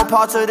 I don't want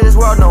parts of this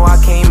world, no I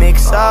can't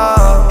mix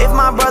up. If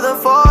my brother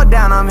fall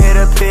down, I'm here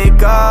to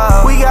pick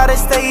up. We gotta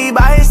stay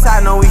by his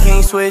side, no we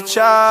can't switch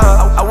up.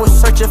 I was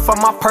searching for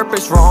my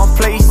purpose, wrong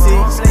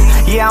places.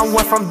 Yeah, I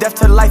went from death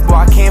to life, boy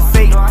I can't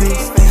fake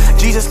this.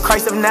 Jesus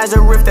Christ of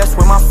Nazareth, that's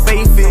where my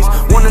faith is.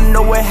 Wanna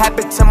know what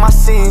happened to my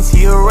sins,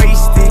 he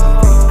erased it.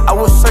 I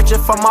was searching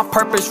for my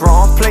purpose,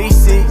 wrong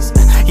places.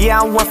 Yeah,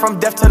 I went from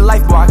death to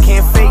life, boy I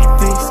can't fake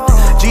this.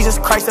 Jesus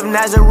Christ of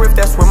Nazareth,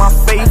 that's where my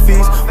faith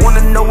is.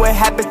 Wanna know what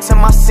happened to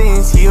my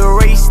sins, he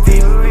erased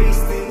it.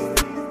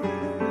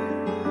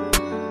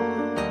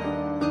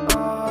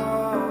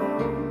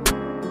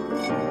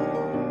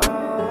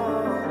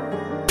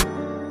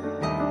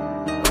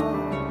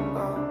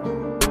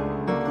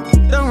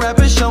 Them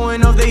rappers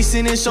showing off they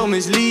sin is so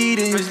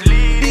misleading.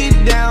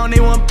 Deep down they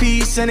want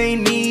peace and they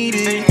need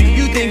it.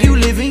 You think you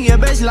living your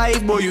best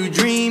life, boy you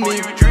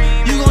dreaming.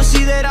 You gon'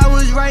 see that I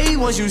was right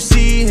once you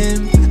see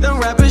him. Them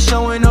rappers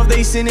showing off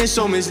they sin is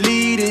so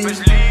misleading.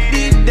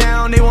 Deep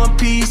down they want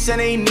peace and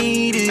they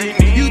need it.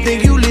 You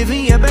think you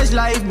living your best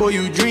life, boy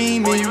you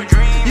dreaming. You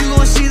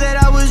gon' see that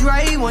I was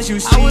right once you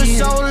see him. I was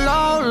so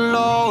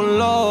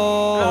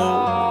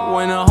low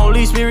when the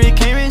Holy Spirit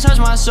came and touched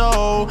my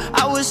soul.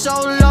 I was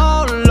so low.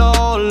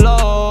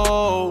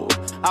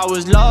 I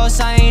was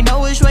lost, I ain't know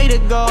which way to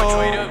go.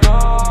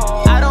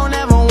 I don't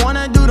ever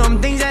wanna do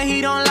them things that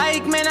he don't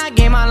like. Man, I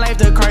gave my life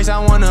to Christ, I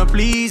wanna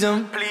please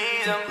him.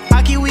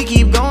 How can we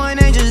keep going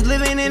and just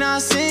living in our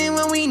sin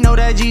when we know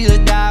that Jesus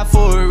died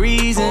for a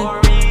reason?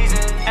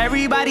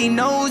 Everybody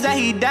knows that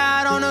he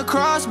died on the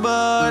cross,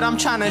 but I'm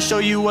tryna show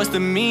you what's the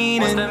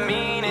meaning.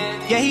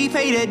 Yeah, he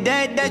paid a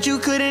debt that you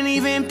couldn't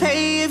even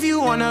pay. If you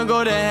wanna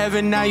go to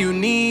heaven, now you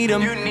need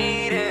him.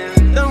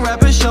 The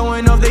rappers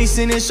showing off they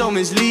sin is so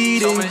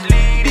misleading.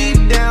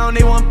 Deep down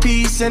they want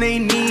peace and they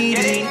need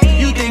it.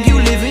 You think you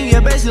living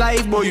your best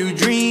life, boy you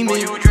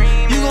dreaming. You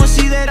gon'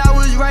 see that I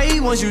was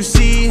right once you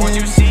see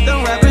him.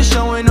 The rappers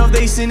showing off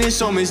they sin is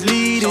so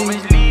misleading.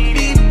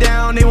 Deep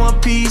down they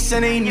want peace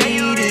and they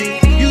need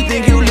it. You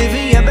think you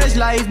living your best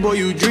life, boy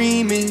you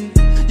dreaming.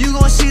 You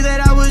gon' see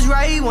that I was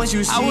right once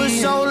you see him. I was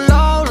so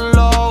low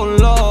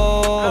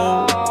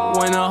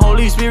when the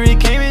Holy Spirit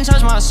came and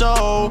touched my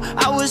soul.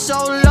 I was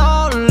so low.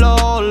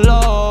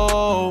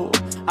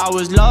 I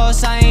was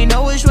lost, I ain't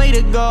know which way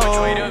to go.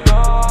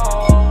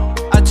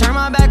 I turned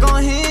my back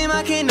on him,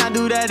 I cannot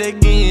do that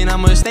again.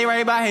 I'ma stay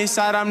right by his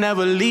side, I'm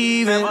never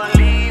leaving.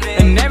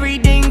 And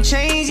everything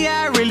changed,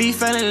 yeah, I really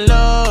fell in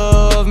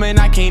love. Man,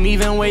 I can't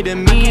even wait to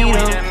meet him.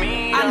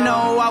 I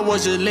know I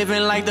was just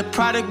living like the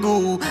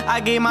prodigal. I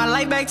gave my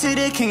life back to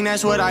the king,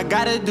 that's what I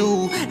gotta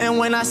do. And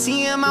when I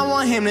see him, I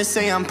want him to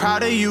say I'm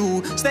proud of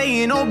you.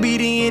 Staying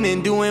obedient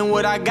and doing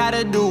what I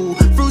gotta do.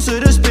 Fruits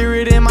of the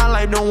spirit in my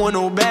life, don't want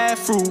no bad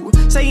fruit.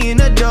 Saying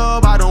the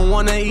dub, I don't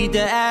wanna eat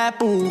the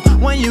apple.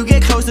 When you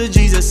get close to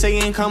Jesus,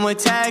 Satan come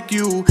attack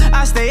you.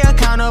 I stay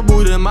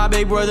accountable to my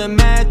big brother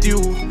Matthew.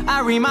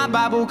 I read my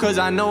Bible cause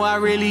I know I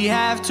really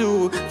have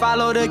to.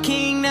 Follow the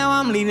king, now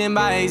I'm leading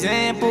by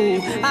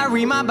example. I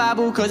read my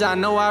Bible cause I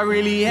know I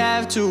really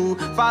have to.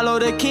 Follow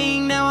the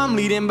king, now I'm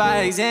leading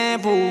by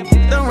example.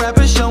 The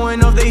rappers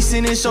showing off they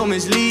sin is so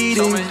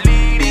misleading.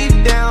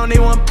 Deep down they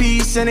want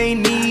peace and they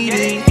need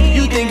it.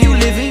 You think you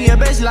living your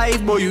best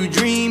life, boy you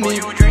dreaming.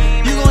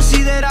 You gon'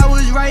 see that I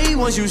was right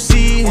once you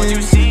see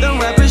him. The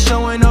rappers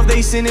showing off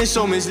they sin is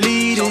so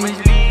misleading.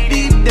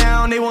 Deep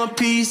down they want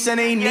peace and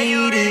they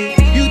need it.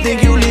 You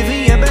think you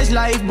living your best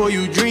life, boy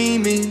you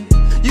dreaming.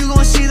 You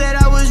gon' see that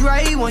I was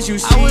right once you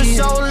see him. I was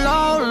so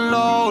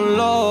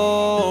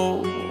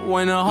low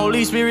when the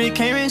Holy Spirit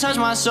came and touched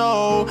my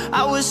soul.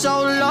 I was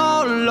so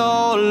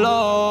low.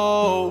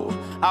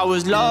 I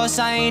was lost,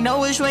 I ain't know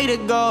which way to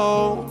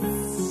go.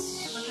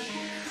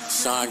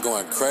 Sean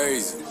going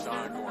crazy.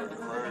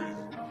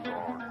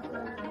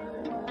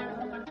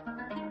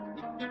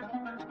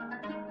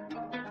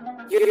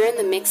 You're in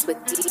the mix with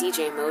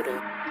DJ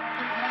Motor.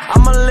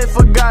 I'ma live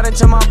for God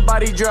until my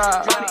body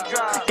drop.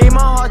 Gave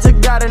my heart to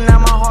God and now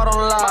my heart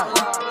on lock.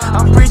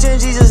 I'm preaching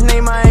Jesus'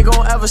 name, I ain't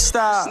gon' ever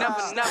stop.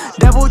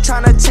 Devil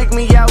tryna take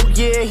me out,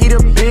 yeah, he the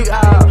big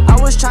op. I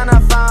was tryna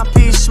find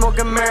peace,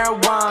 smoking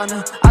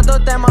marijuana. I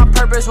thought that my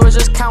purpose was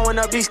just counting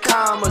up these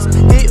commas.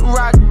 Hit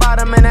rock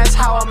bottom and that's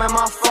how I met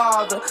my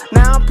father.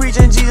 Now I'm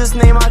preaching Jesus'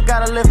 name, I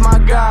gotta lift my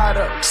God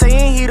up.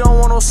 Saying he don't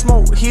want no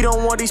smoke, he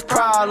don't want these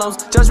problems.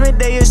 Judgment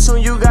day is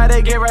soon, you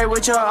gotta get right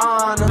with your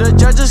honor. The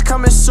judge is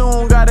coming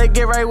soon, gotta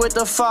get right with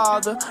the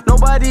Father.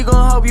 Nobody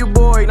gon' help you,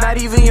 boy, not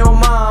even your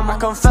mom. I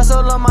confess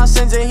all of my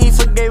sins and he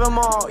forgave them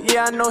all.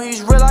 Yeah, I know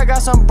he's real, I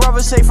got some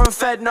brothers safe from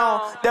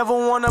Fentanyl.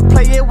 Devil wanna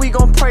play it, we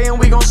gon' pray and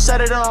we gon'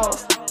 set it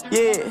off.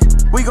 Yeah.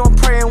 We gon'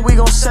 pray and we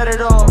gon' set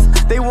it off.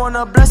 They want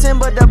a blessing,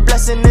 but the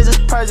blessing is His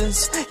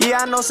presence. Yeah,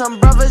 I know some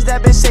brothers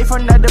that been safe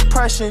from that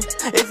depression.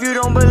 If you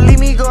don't believe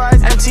me, go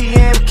ask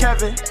MTM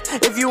Kevin.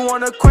 If you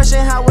wanna question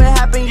how it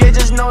happened, yeah,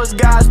 just know it's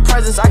God's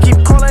presence. I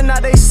keep calling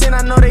out they sin,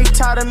 I know they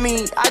tired of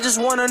me. I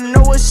just wanna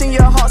know what's in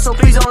your heart, so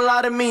please don't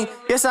lie to me.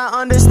 Yes, I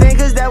understand,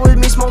 cause that was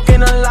me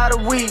smoking a lot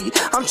of weed.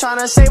 I'm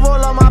tryna save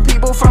all of my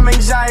people from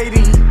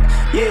anxiety.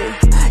 Yeah,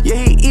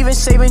 he even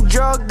saving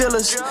drug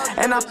dealers.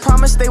 And I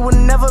promise they will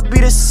never be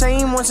the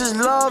same once His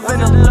love in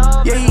them.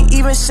 Yeah, he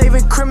even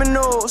saving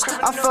criminals.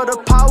 I felt the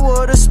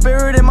power of the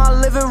Spirit in my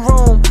living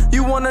room.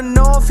 You wanna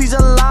know if He's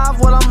alive?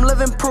 Well, I'm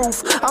living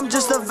proof. I'm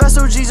just a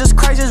vessel Jesus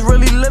Christ is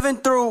really living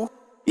through.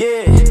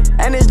 Yeah,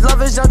 and His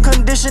love is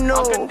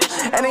unconditional.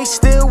 And they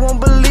still won't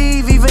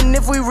believe even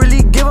if we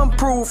really give them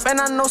proof. And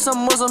I know some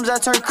Muslims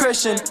that turn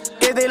Christian,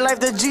 gave their life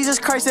to Jesus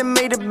Christ and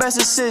made the best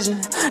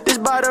decision. This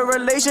by the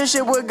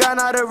relationship with God,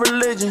 not a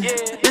religion.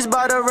 This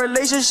by the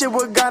relationship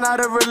with God, not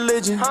a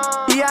religion.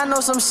 Yeah, I know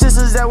some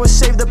sisters that was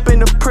saved up in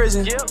the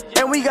prison.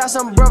 And we got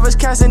some brothers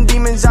casting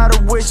demons out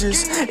of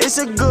witches. It's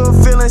a good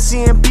feeling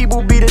seeing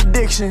people beat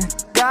addiction.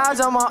 God's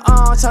on my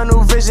arm,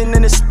 tunnel vision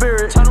in the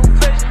spirit.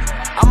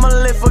 I'ma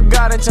live for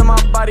God until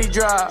my body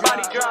dry.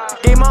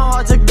 Gave my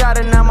heart to God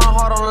and now my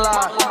heart on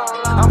lock.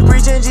 I'm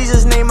preaching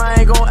Jesus' name, I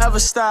ain't gon' ever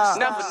stop.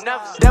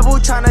 Devil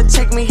tryna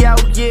take me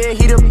out, yeah,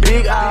 he the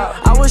big eye.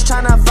 I was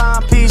tryna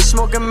find peace,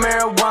 smoking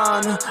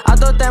marijuana. I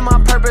thought that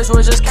my purpose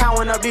was just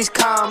counting up these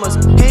commas.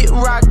 Hit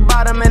rock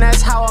bottom and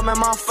that's how I met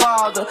my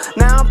Father.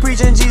 Now I'm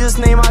preaching Jesus'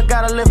 name, I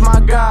gotta lift my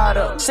God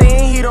up.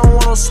 Saying He don't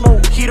want no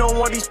smoke, He don't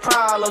want these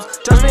problems.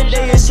 Judgment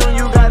day is soon,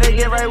 you gotta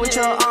get right with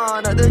your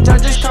honor. The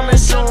judge is coming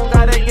soon,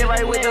 gotta get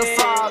right with the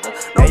Father.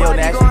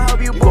 Nobody gon'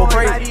 help you, boy,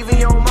 not even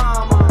your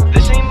mama.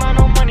 This ain't about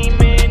no money,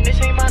 man,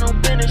 this ain't about no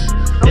business.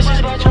 This is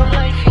about your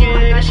life,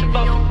 yeah, this is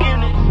about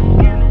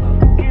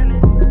forgiveness.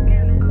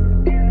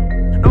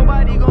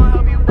 Nobody gon'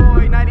 help you,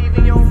 boy, not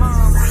even your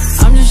mama.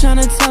 I'm just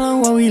tryna tell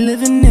them what we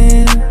living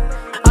in.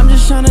 I'm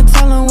just tryna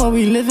tell them what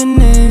we living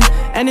in.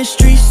 And the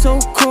streets so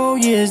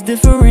cold, yeah, it's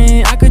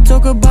different. I could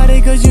talk about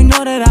it cause you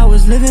know that I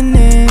was living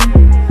in.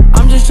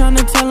 I'm just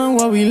tryna tell them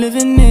what we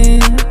living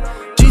in.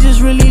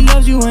 Jesus really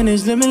loves you and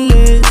it's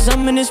limitless.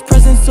 I'm in His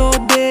presence all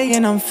day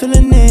and I'm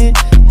feeling it.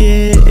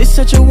 Yeah, it's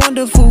such a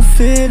wonderful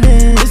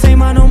feeling. This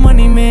ain't about no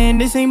money, man,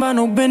 this ain't about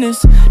no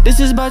business. This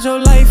is about your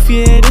life,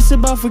 yeah, this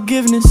about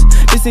forgiveness.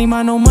 This ain't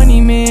about no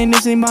money, man,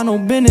 this ain't about no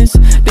business.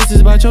 This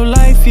is about your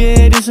life,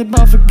 yeah, this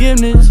about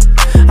forgiveness.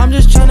 I'm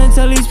just tryna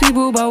tell these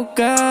people about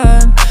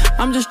God.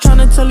 I'm just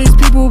tryna tell these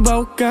people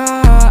about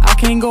God. I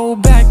can't go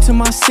back to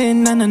my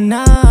sin, nah, nah,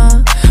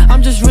 nah.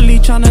 I'm just really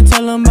tryna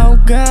tell them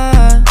about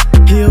God.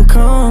 He'll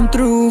come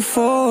through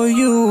for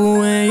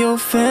you and your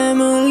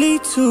family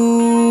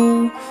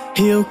too.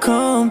 He'll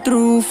come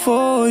through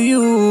for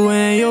you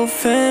and your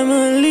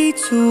family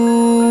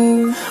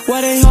too.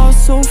 Why they all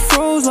so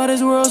froze? Why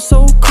this world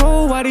so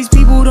cold? Why these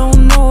people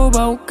don't know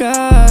about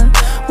God?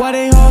 Why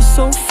they all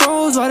so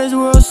froze? Why this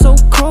world so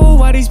cold?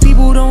 Why these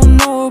people don't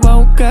know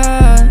about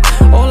God?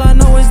 All I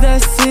know is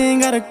that sin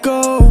gotta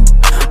go.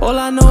 All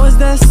I know is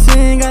that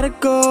sin gotta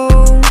go.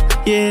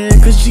 Yeah,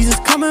 cause Jesus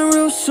coming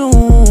real soon.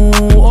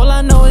 All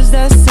I know is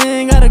that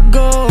sin gotta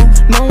go.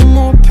 No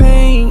more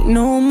pain,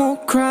 no more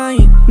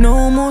crying,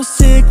 no more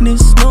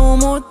sickness, no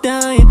more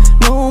dying,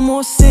 no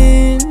more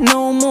sin,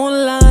 no more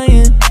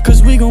lying.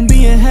 Cause we gon'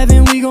 be in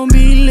heaven, we gon'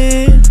 be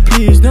lit.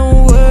 Please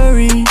don't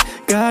worry,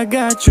 God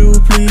got you,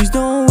 please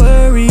don't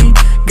worry.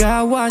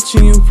 God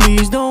watching you,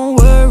 please don't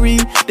worry.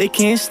 They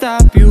can't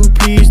stop you,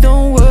 please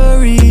don't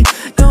worry,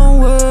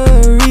 don't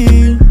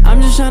worry.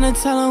 I'm just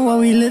tryna tell them what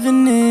we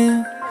living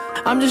in.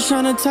 I'm just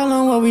tryna tell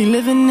them what we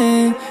living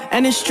in.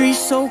 And the streets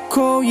so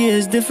cold, yeah,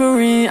 it's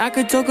different. I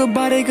could talk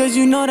about it cause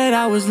you know that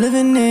I was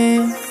living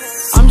in.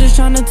 I'm just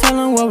tryna tell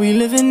them what we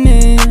living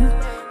in.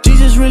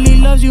 Jesus really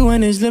loves you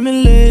and it's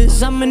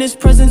limitless. I'm in His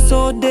presence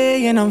all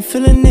day and I'm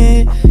feeling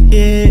it.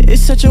 Yeah,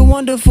 it's such a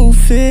wonderful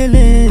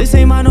feeling. This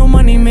ain't about no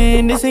money,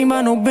 man, this ain't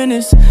about no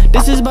business.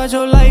 This is about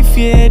your life,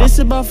 yeah, this is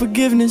about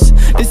forgiveness.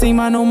 This ain't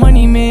about no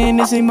money, man,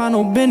 this ain't about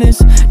no business.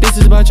 This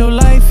is about your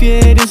life,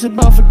 yeah, this is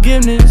about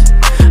forgiveness.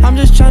 I'm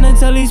just tryna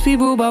tell these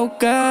people about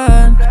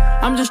God.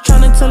 I'm just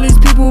tryna tell these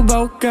people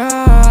about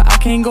God. I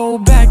can't go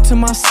back to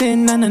my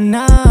sin, nah, nah,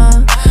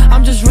 nah.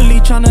 I'm just really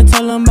tryna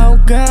tell them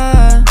about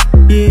God.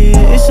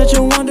 Yeah, it's such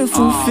a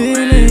wonderful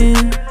feeling.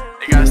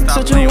 They gotta stop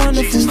such playing a with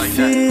Jesus wonderful like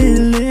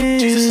feeling. that.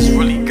 Jesus is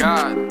really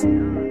God.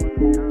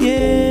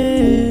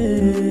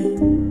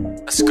 Yeah.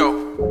 Let's go.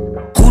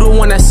 Who the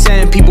one that's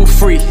setting people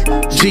free?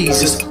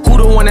 Jesus. Who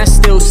the one that's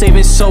still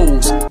saving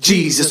souls?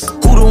 Jesus.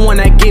 Who the one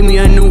that gave me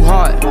a new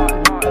heart?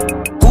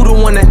 Who the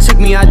one that took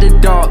me out the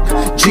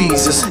dark?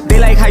 Jesus. They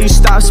like how you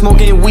stopped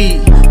smoking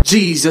weed.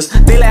 Jesus.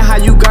 They like how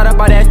you got up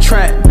by that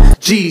trap,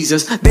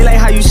 Jesus. They like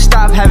how you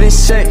stop having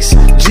sex,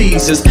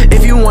 Jesus.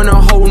 If you want a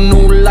whole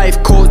new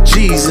life called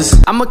Jesus,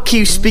 I'ma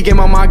keep speaking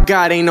about my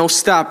God, ain't no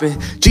stopping.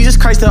 Jesus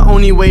Christ the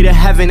only way to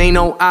heaven, ain't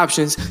no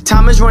options.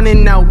 Time is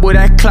running out, boy,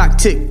 that clock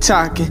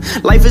tick-tocking.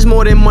 Life is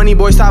more than money,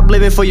 boy, stop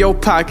living for your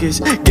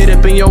pockets. Get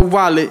up in your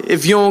wallet,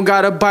 if you don't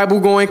got a Bible,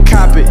 go and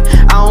cop it.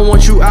 I don't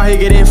want you out here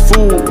getting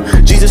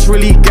fooled. Jesus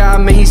really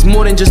God, man, he's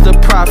more than just a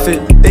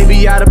prophet. They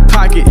be out of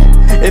pocket,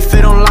 if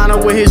it don't line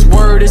up with his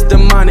word, it's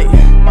demonic.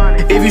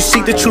 If you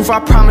seek the truth,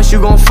 I promise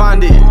you gon'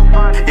 find it.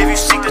 If you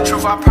seek the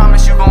truth, I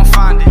promise you gon'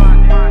 find it.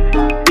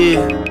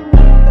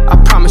 Yeah, I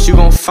promise you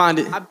gon' find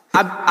it.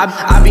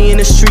 I be in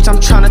the streets, I'm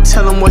tryna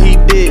tell him what he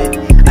did.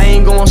 I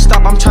ain't gon'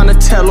 stop, I'm tryna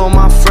tell all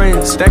my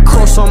friends. That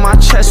cross on my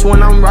chest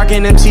when I'm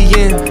rocking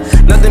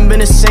MTN. Nothing been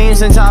the same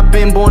since I've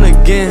been born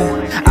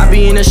again. I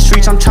be in the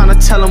streets, I'm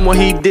tryna tell him what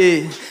he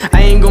did.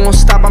 I ain't gon'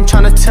 stop, I'm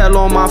tryna tell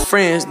all my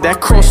friends.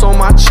 That cross on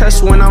my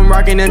chest when I'm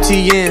rocking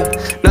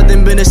MTN.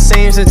 Nothing been the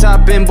same since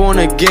I've been born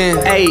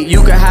again. Hey,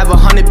 you can have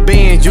 100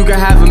 bands, you can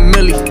have a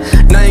milli.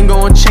 Nothing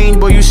gon' change,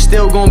 but you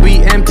still gon' be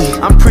empty.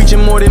 I'm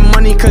preaching more than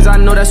money, cause I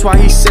know that's why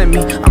he sent me.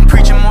 I'm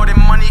preaching more than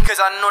money, cause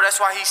I know that's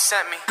why he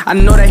sent me. I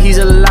know that he's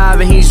alive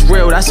and he's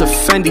real, that's a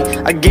Fendi.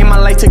 I gave my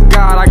life to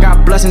God, I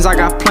got blessings, I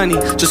got plenty.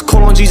 Just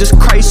call on Jesus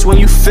Christ when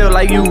you feel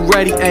like you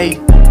ready,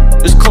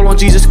 ayy. Just call on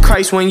Jesus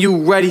Christ when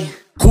you ready.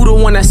 Who the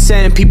one that's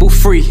setting people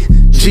free?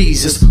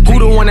 Jesus. Who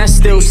the one that's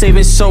still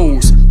saving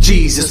souls?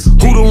 Jesus.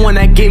 Who the one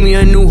that gave me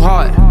a new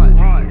heart?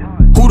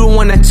 Who the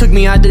one that took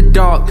me out the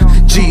dark?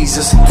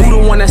 Jesus. Who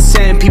the one that's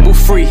setting people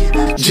free?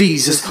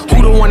 Jesus.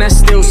 Who the one that's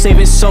still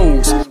saving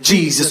souls?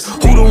 Jesus.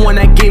 Who the one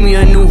that gave me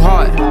a new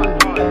heart?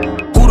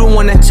 Who the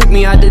one that took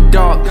me out the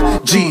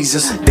dark?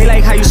 Jesus. They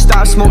like how you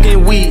stopped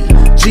smoking weed.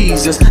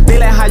 Jesus. They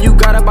like how you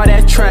got up by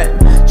that trap.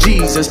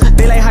 Jesus.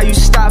 They like how you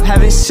stopped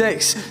having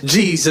sex.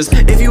 Jesus.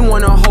 If you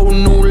want a whole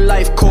new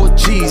life called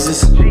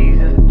Jesus.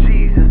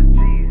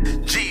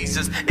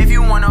 Jesus. If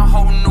you want a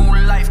whole new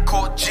life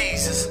called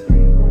Jesus.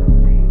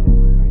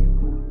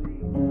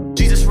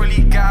 Jesus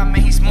really God,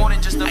 man, he's more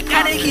than just a prophet. I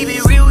gotta keep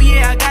it real,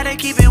 yeah, I gotta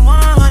keep it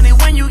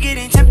 100. When you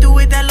getting tempted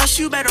with that lust,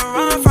 you better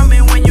run from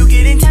it. When you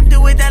getting tempted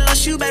with that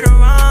lust, you better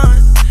run.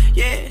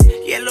 Yeah,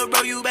 little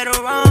bro, you better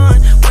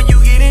run. When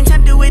you getting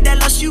tempted with that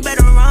lust, you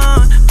better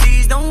run.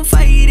 Please don't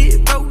fight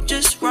it, bro,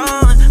 just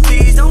run.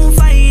 Please don't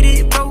fight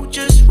it, bro,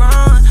 just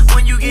run.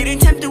 When you getting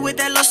tempted with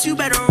that lust, you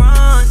better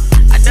run.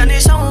 I done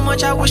it so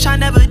much, I wish I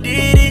never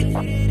did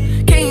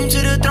it. Came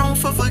to the throne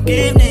for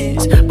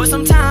forgiveness, but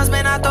sometimes,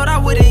 man, I thought I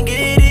wouldn't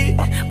get it.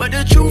 But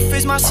the truth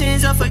is my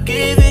sins are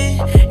forgiven.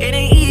 It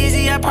ain't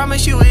easy, I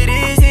promise you it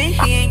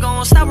isn't. He ain't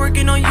gon' stop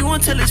working on you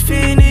until it's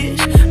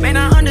finished. Man,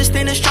 I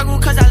understand the struggle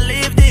cause I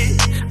lived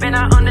it. Man,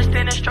 I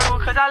understand the struggle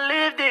cause I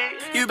lived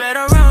it. You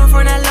better run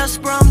from that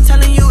lust, bro, I'm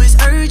telling you it's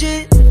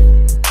urgent.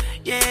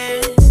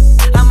 Yeah,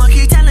 I'ma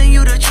keep telling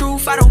you the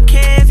truth, I don't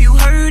care if you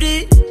heard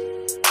it.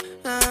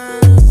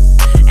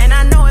 And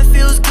I know it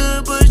feels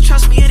good, but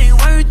trust me, it ain't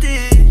worth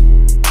it.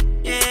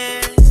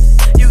 Yeah,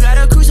 you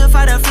gotta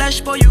crucify the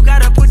flesh, boy, you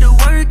gotta put the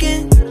work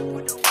in.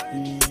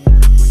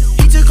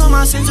 He took all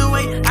my sins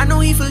away, I know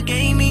he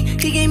forgave me.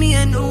 He gave me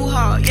a new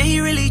heart, yeah, he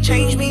really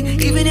changed me.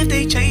 Even if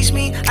they chase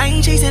me, I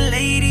ain't chasing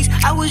ladies.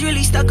 I was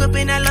really stuck up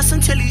in that lust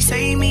until he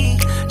saved me.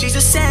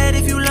 Jesus said,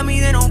 if you love me,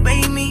 then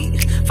obey me.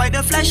 Fight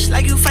the flesh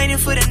like you fighting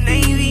for the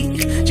Navy.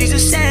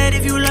 Jesus said,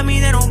 if you love me,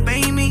 then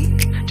obey me.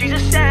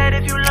 Jesus said,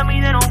 if you love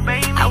me, then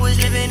obey me. I was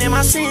living in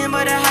my sin,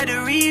 but I had to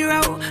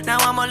reroute. Now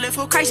I'ma live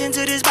for Christ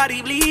until this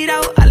body bleed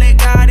out. I let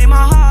God in my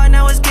heart,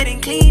 now it's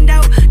getting cleaned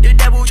out. The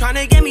devil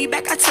tryna get me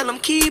back, I tell him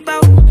keep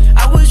out.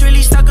 I was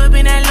really stuck up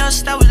in that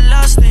lust, I was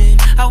lusting.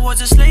 I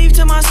was a slave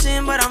to my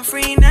sin, but I'm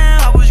free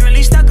now. I was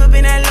really stuck up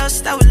in that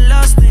lust, I was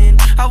lusting.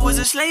 I was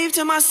a slave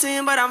to my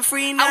sin, but I'm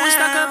free now. I was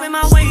stuck up in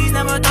my ways,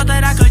 never thought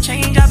that I could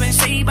change. I've been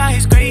saved by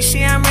his grace,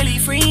 yeah, I'm really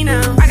free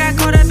now. I got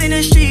caught up in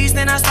the streets,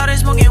 then I started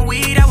smoking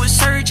weed. I was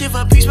searching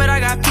for peace, but I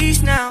got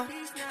peace now.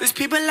 There's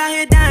people out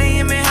here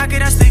dying, man, how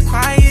could I stay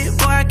quiet?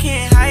 Boy, I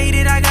can't hide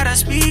it, I gotta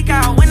speak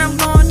out. When I'm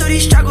going through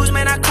these struggles,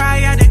 man, I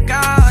cry out to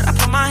God. I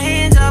put my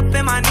hands up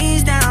and my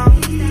knees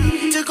down.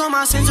 He took all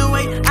my sins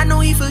away, I know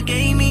he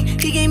forgave me.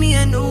 He gave me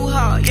a new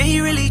heart, yeah,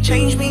 he really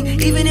changed me.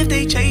 Even if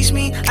they chase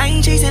me, I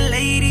ain't chasing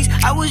ladies.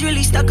 I was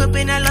really stuck up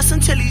in that lust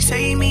until he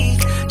saved me.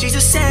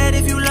 Jesus said,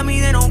 if you love me,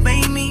 then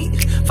obey me.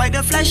 Fight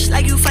the flesh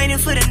like you fighting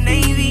for the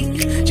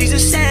Navy.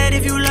 Jesus said,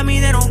 if you love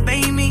me, then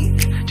obey me.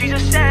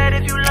 Jesus said,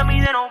 if you love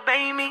me, then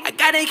obey me. I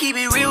gotta keep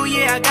it real,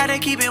 yeah, I gotta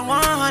keep it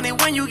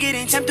 100. When you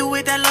getting tempted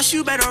with that lust,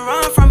 you better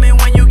run from it.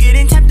 When you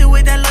getting tempted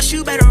with that lust,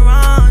 you better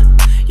run.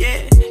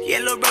 Yeah,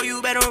 little bro,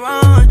 you better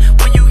run.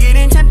 When you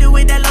getting tempted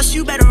with that lust,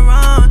 you better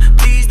run.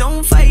 Please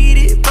don't fight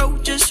it, bro,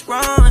 just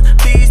run.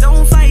 Please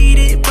don't fight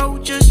it, bro,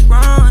 just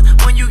run.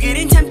 When you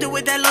getting tempted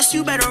with that lust,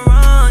 you better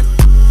run.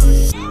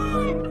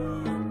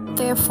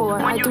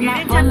 Therefore, I do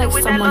not run like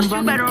someone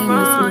running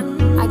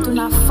aimlessly. I do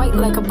not fight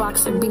like a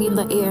boxer beating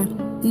the air.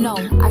 No,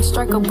 I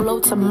strike a blow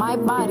to my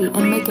body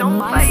and make it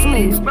my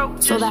slave,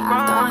 so that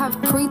after I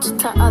have preached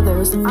to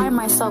others, I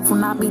myself will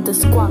not be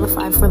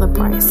disqualified for the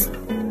price.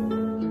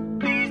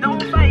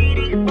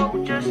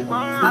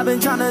 I've been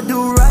tryna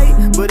do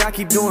right, but I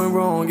keep doing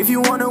wrong. If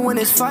you wanna win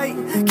this fight,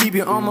 keep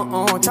your armor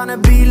on.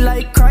 Tryna be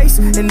like Christ,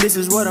 and this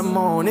is what I'm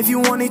on. If you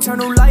want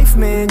eternal life,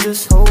 man,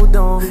 just hold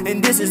on.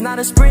 And this is not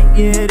a sprint,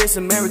 yeah, this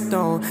a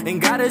marathon.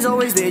 And God is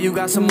always there, you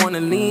got someone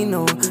to lean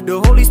on.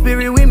 The Holy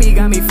Spirit with me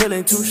got me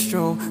feeling too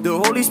strong. The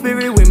Holy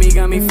Spirit with me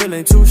got me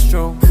feeling too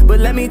strong. But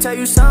let me tell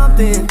you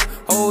something,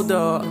 hold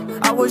up.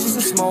 I was just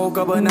a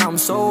smoker, but now I'm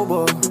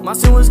sober. My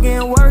sin was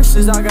getting worse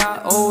as I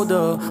got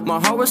older. My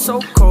heart was so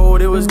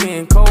cold, it was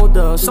getting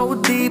colder. So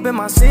deep in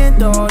my sin,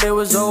 thought it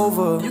was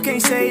over. You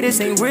can't say this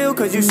ain't real,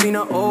 cause you seen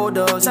the old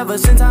us. Ever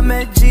since I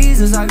met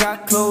Jesus, I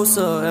got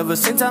closer. Ever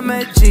since I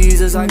met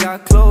Jesus, I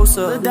got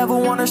closer. The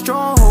devil want a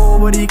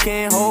stronghold, but he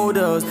can't hold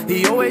us.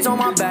 He always on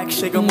my back,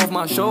 shake him off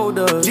my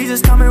shoulders.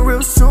 Jesus coming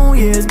real soon,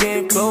 yeah, it's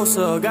getting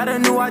closer. Got a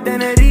new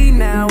identity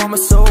now, I'm a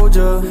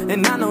soldier.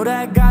 And I know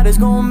that God is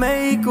gonna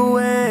make a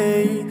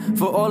way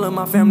for all of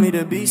my family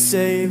to be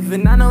safe.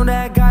 And I know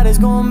that God is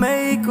gonna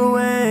make a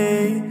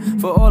way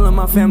for all of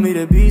my family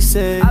to be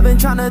safe. I've been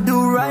tryna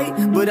do right,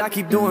 but I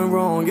keep doing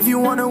wrong. If you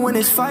wanna win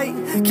this fight,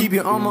 keep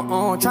your armor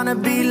on.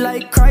 Tryna be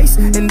like Christ,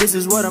 and this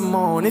is what I'm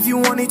on. If you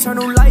want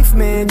eternal life,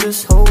 man,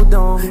 just hold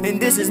on. And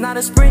this is not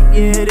a sprint,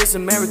 yeah, this a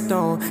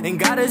marathon. And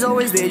God is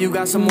always there, you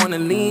got someone to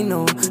lean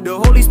on.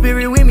 The Holy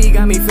Spirit with me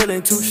got me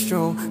feeling too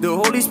strong. The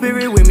Holy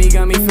Spirit with me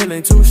got me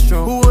feeling too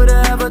strong. Who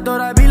would've ever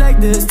thought I'd be like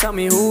this? Tell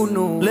me who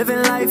knew.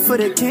 Living life for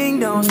the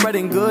kingdom,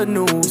 spreading good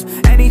news.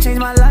 And he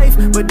changed my life,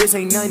 but this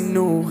ain't nothing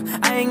new.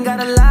 I ain't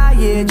gotta lie,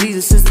 yeah,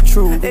 Jesus is the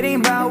truth. It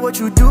ain't about what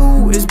you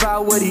do, it's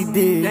about what he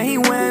did. And he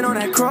went on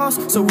that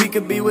cross so we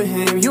could be with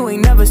him. You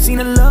ain't never seen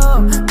a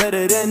love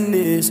better than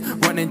this.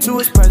 Running to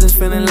his presence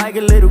feeling like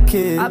a little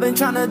kid. I've been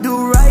tryna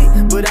do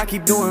right, but I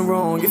keep doing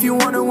wrong. If you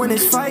wanna win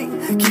this fight,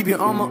 keep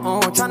your armor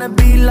on. Tryna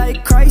be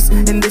like Christ,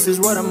 and this is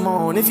what I'm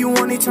on. If you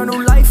want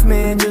eternal life,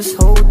 man, just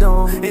hold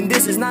on. And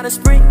this is not a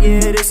sprint, yeah,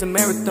 this a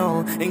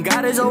marathon. And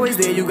God is always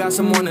there, you got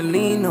someone to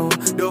lean on.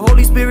 The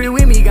Holy Spirit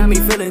with me got me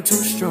feeling too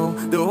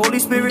strong. The Holy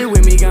Spirit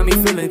with me got me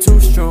feeling too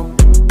strong.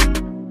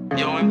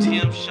 Yo,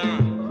 MTM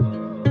Sean.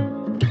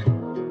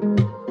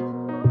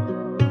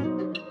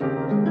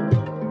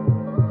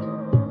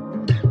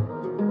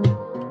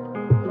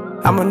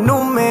 I'm a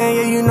new man,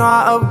 yeah, you know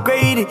I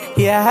upgraded.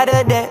 Yeah, I had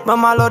a debt, but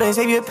my Lord and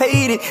Savior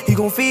paid it. He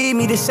gon' feed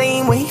me the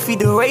same way he feed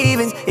the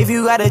ravens. If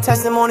you got a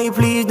testimony,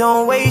 please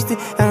don't waste it.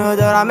 And I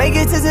thought I make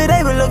it to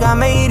today, but look, I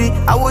made it.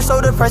 I was so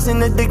depressed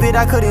and addicted,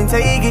 I couldn't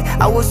take it.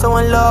 I was so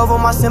in love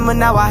with my sin, but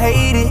now I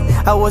hate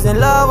it. I was in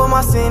love with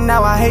my sin,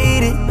 now I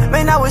hate it.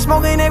 Man, I was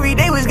smoking every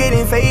day, was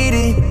getting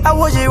faded. I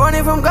was just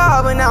running from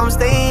God, but now I'm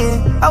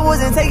staying. I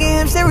wasn't taking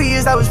him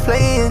serious, I was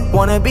playing.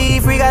 Wanna be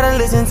free, gotta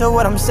listen to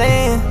what I'm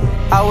saying.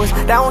 I was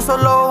down so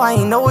low, I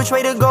ain't know which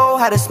way to go.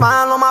 Had a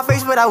smile on my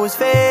face, but I was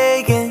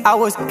faking. I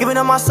was giving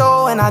up my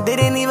soul, and I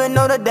didn't even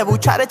know the devil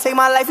tried to take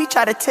my life, he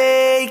tried to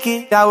take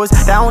it. I was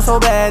down so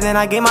bad, then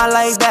I gave my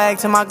life back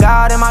to my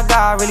God, and my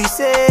God really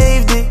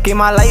saved it. Gave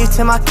my life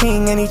to my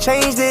King, and he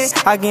changed it.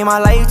 I gave my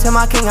life to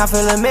my King, I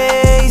feel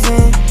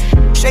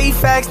amazing. Straight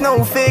facts,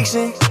 no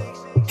fiction.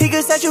 He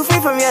could set you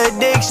free from your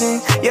addiction.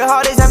 Your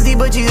heart is empty,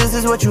 but Jesus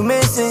is what you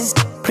missing.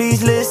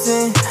 Please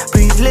listen,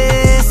 please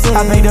listen.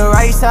 I made the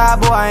right side,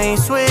 boy, I ain't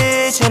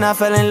switching. I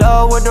fell in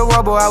love with the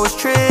world, boy, I was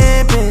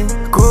tripping.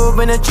 Grew up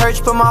in the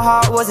church, but my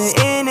heart wasn't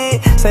in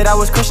it. Said I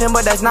was Christian,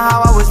 but that's not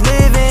how I was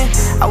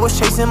living. I was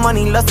chasing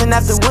money, lusting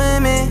after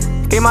women.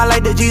 Gave my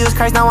life to Jesus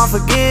Christ, now I'm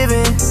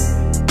forgiven.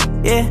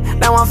 Yeah,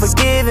 now I'm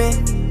forgiven.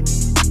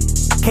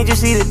 Can't you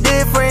see the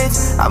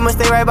difference? I'ma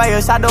stay right by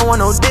your side, don't want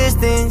no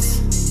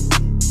distance.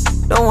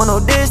 Don't want no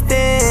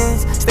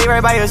distance. Stay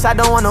right by your side,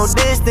 don't want no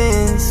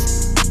distance.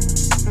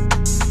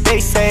 They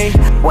say,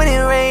 when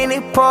it rain,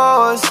 it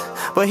pours,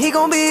 but he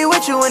gon' be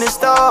with you in the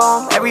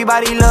storm.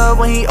 Everybody love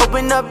when he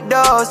open up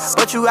doors,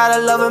 but you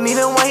gotta love him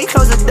even when he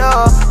close the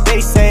door.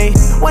 They say,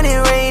 when it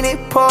rain,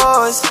 it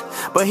pours,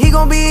 but he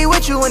gon' be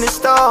with you in the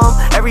storm.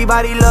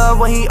 Everybody love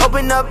when he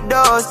open up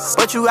doors,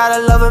 but you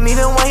gotta love him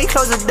even when he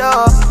close the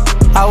door.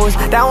 I was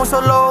down so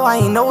low, I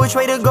ain't know which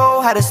way to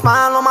go. Had a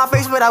smile on my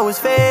face, but I was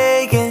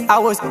faking. I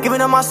was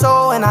giving up my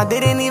soul, and I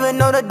didn't even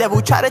know the devil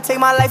tried to take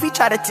my life, he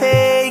tried to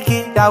take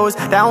it. I was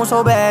down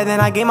so bad, then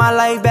I gave my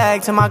life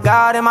back to my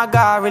God, and my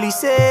God really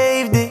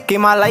saved it. Gave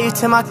my life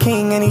to my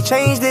King, and he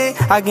changed it.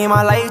 I gave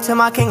my life to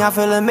my King, I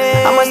feel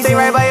amazing. I'ma stay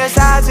right by your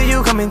side till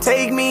you come and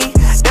take me.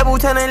 Devil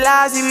telling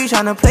lies, he be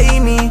tryna play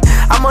me.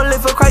 I'ma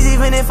live for Christ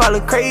even if I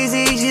look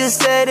crazy. Jesus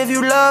said if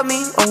you love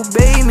me,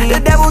 obey me.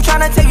 The devil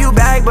tryna take you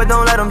back, but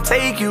don't let him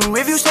take you.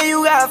 If you say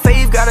you got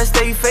faith, gotta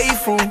stay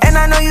faithful. And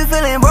I know you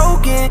feeling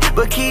broken,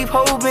 but keep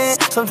hoping.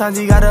 Sometimes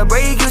he gotta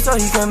break you so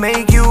he can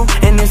make you.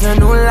 And it's a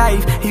new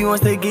life he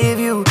wants to give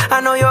you.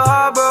 I know your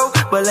heart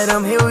broke, but let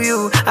him heal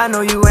you. I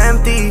know you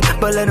empty,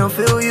 but let him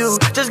fill you.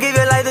 Just give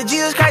your life to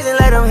Jesus Christ and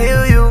let him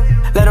heal you.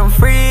 Let him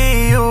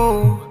free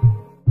you.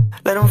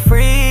 Let him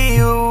free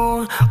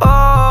you.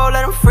 Oh,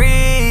 let him free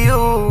you.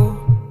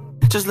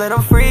 let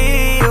them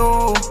free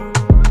you.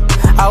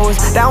 I was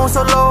down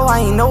so low, I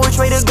ain't know which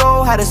way to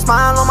go. Had a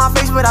smile on my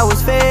face, but I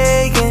was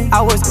faking.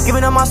 I was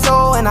giving up my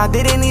soul, and I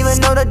didn't even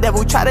know the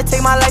devil tried to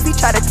take my life, he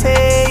tried to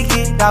take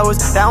it. I was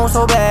down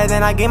so bad,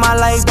 then I gave my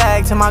life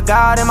back to my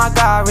God, and my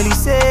God really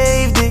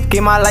saved it.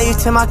 Gave my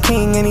life to my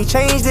King, and he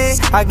changed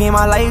it. I gave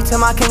my life to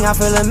my King, I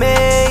feel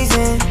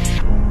amazing.